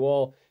appreciate you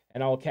all.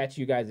 And I'll catch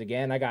you guys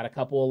again. I got a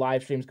couple of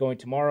live streams going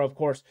tomorrow. Of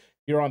course,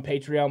 if you're on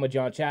Patreon with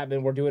John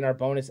Chapman, we're doing our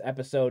bonus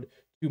episode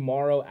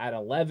tomorrow at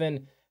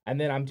 11.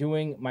 And then I'm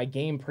doing my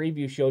game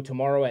preview show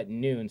tomorrow at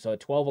noon. So at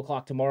 12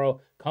 o'clock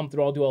tomorrow, come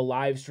through. I'll do a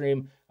live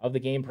stream of the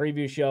game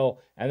preview show.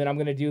 And then I'm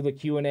going to do the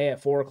Q&A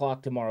at 4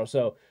 o'clock tomorrow.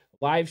 So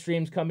live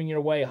streams coming your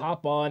way.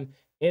 Hop on,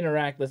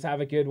 interact. Let's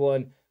have a good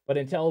one. But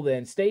until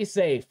then, stay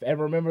safe and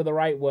remember the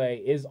right way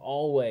is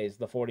always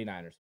the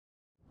 49ers.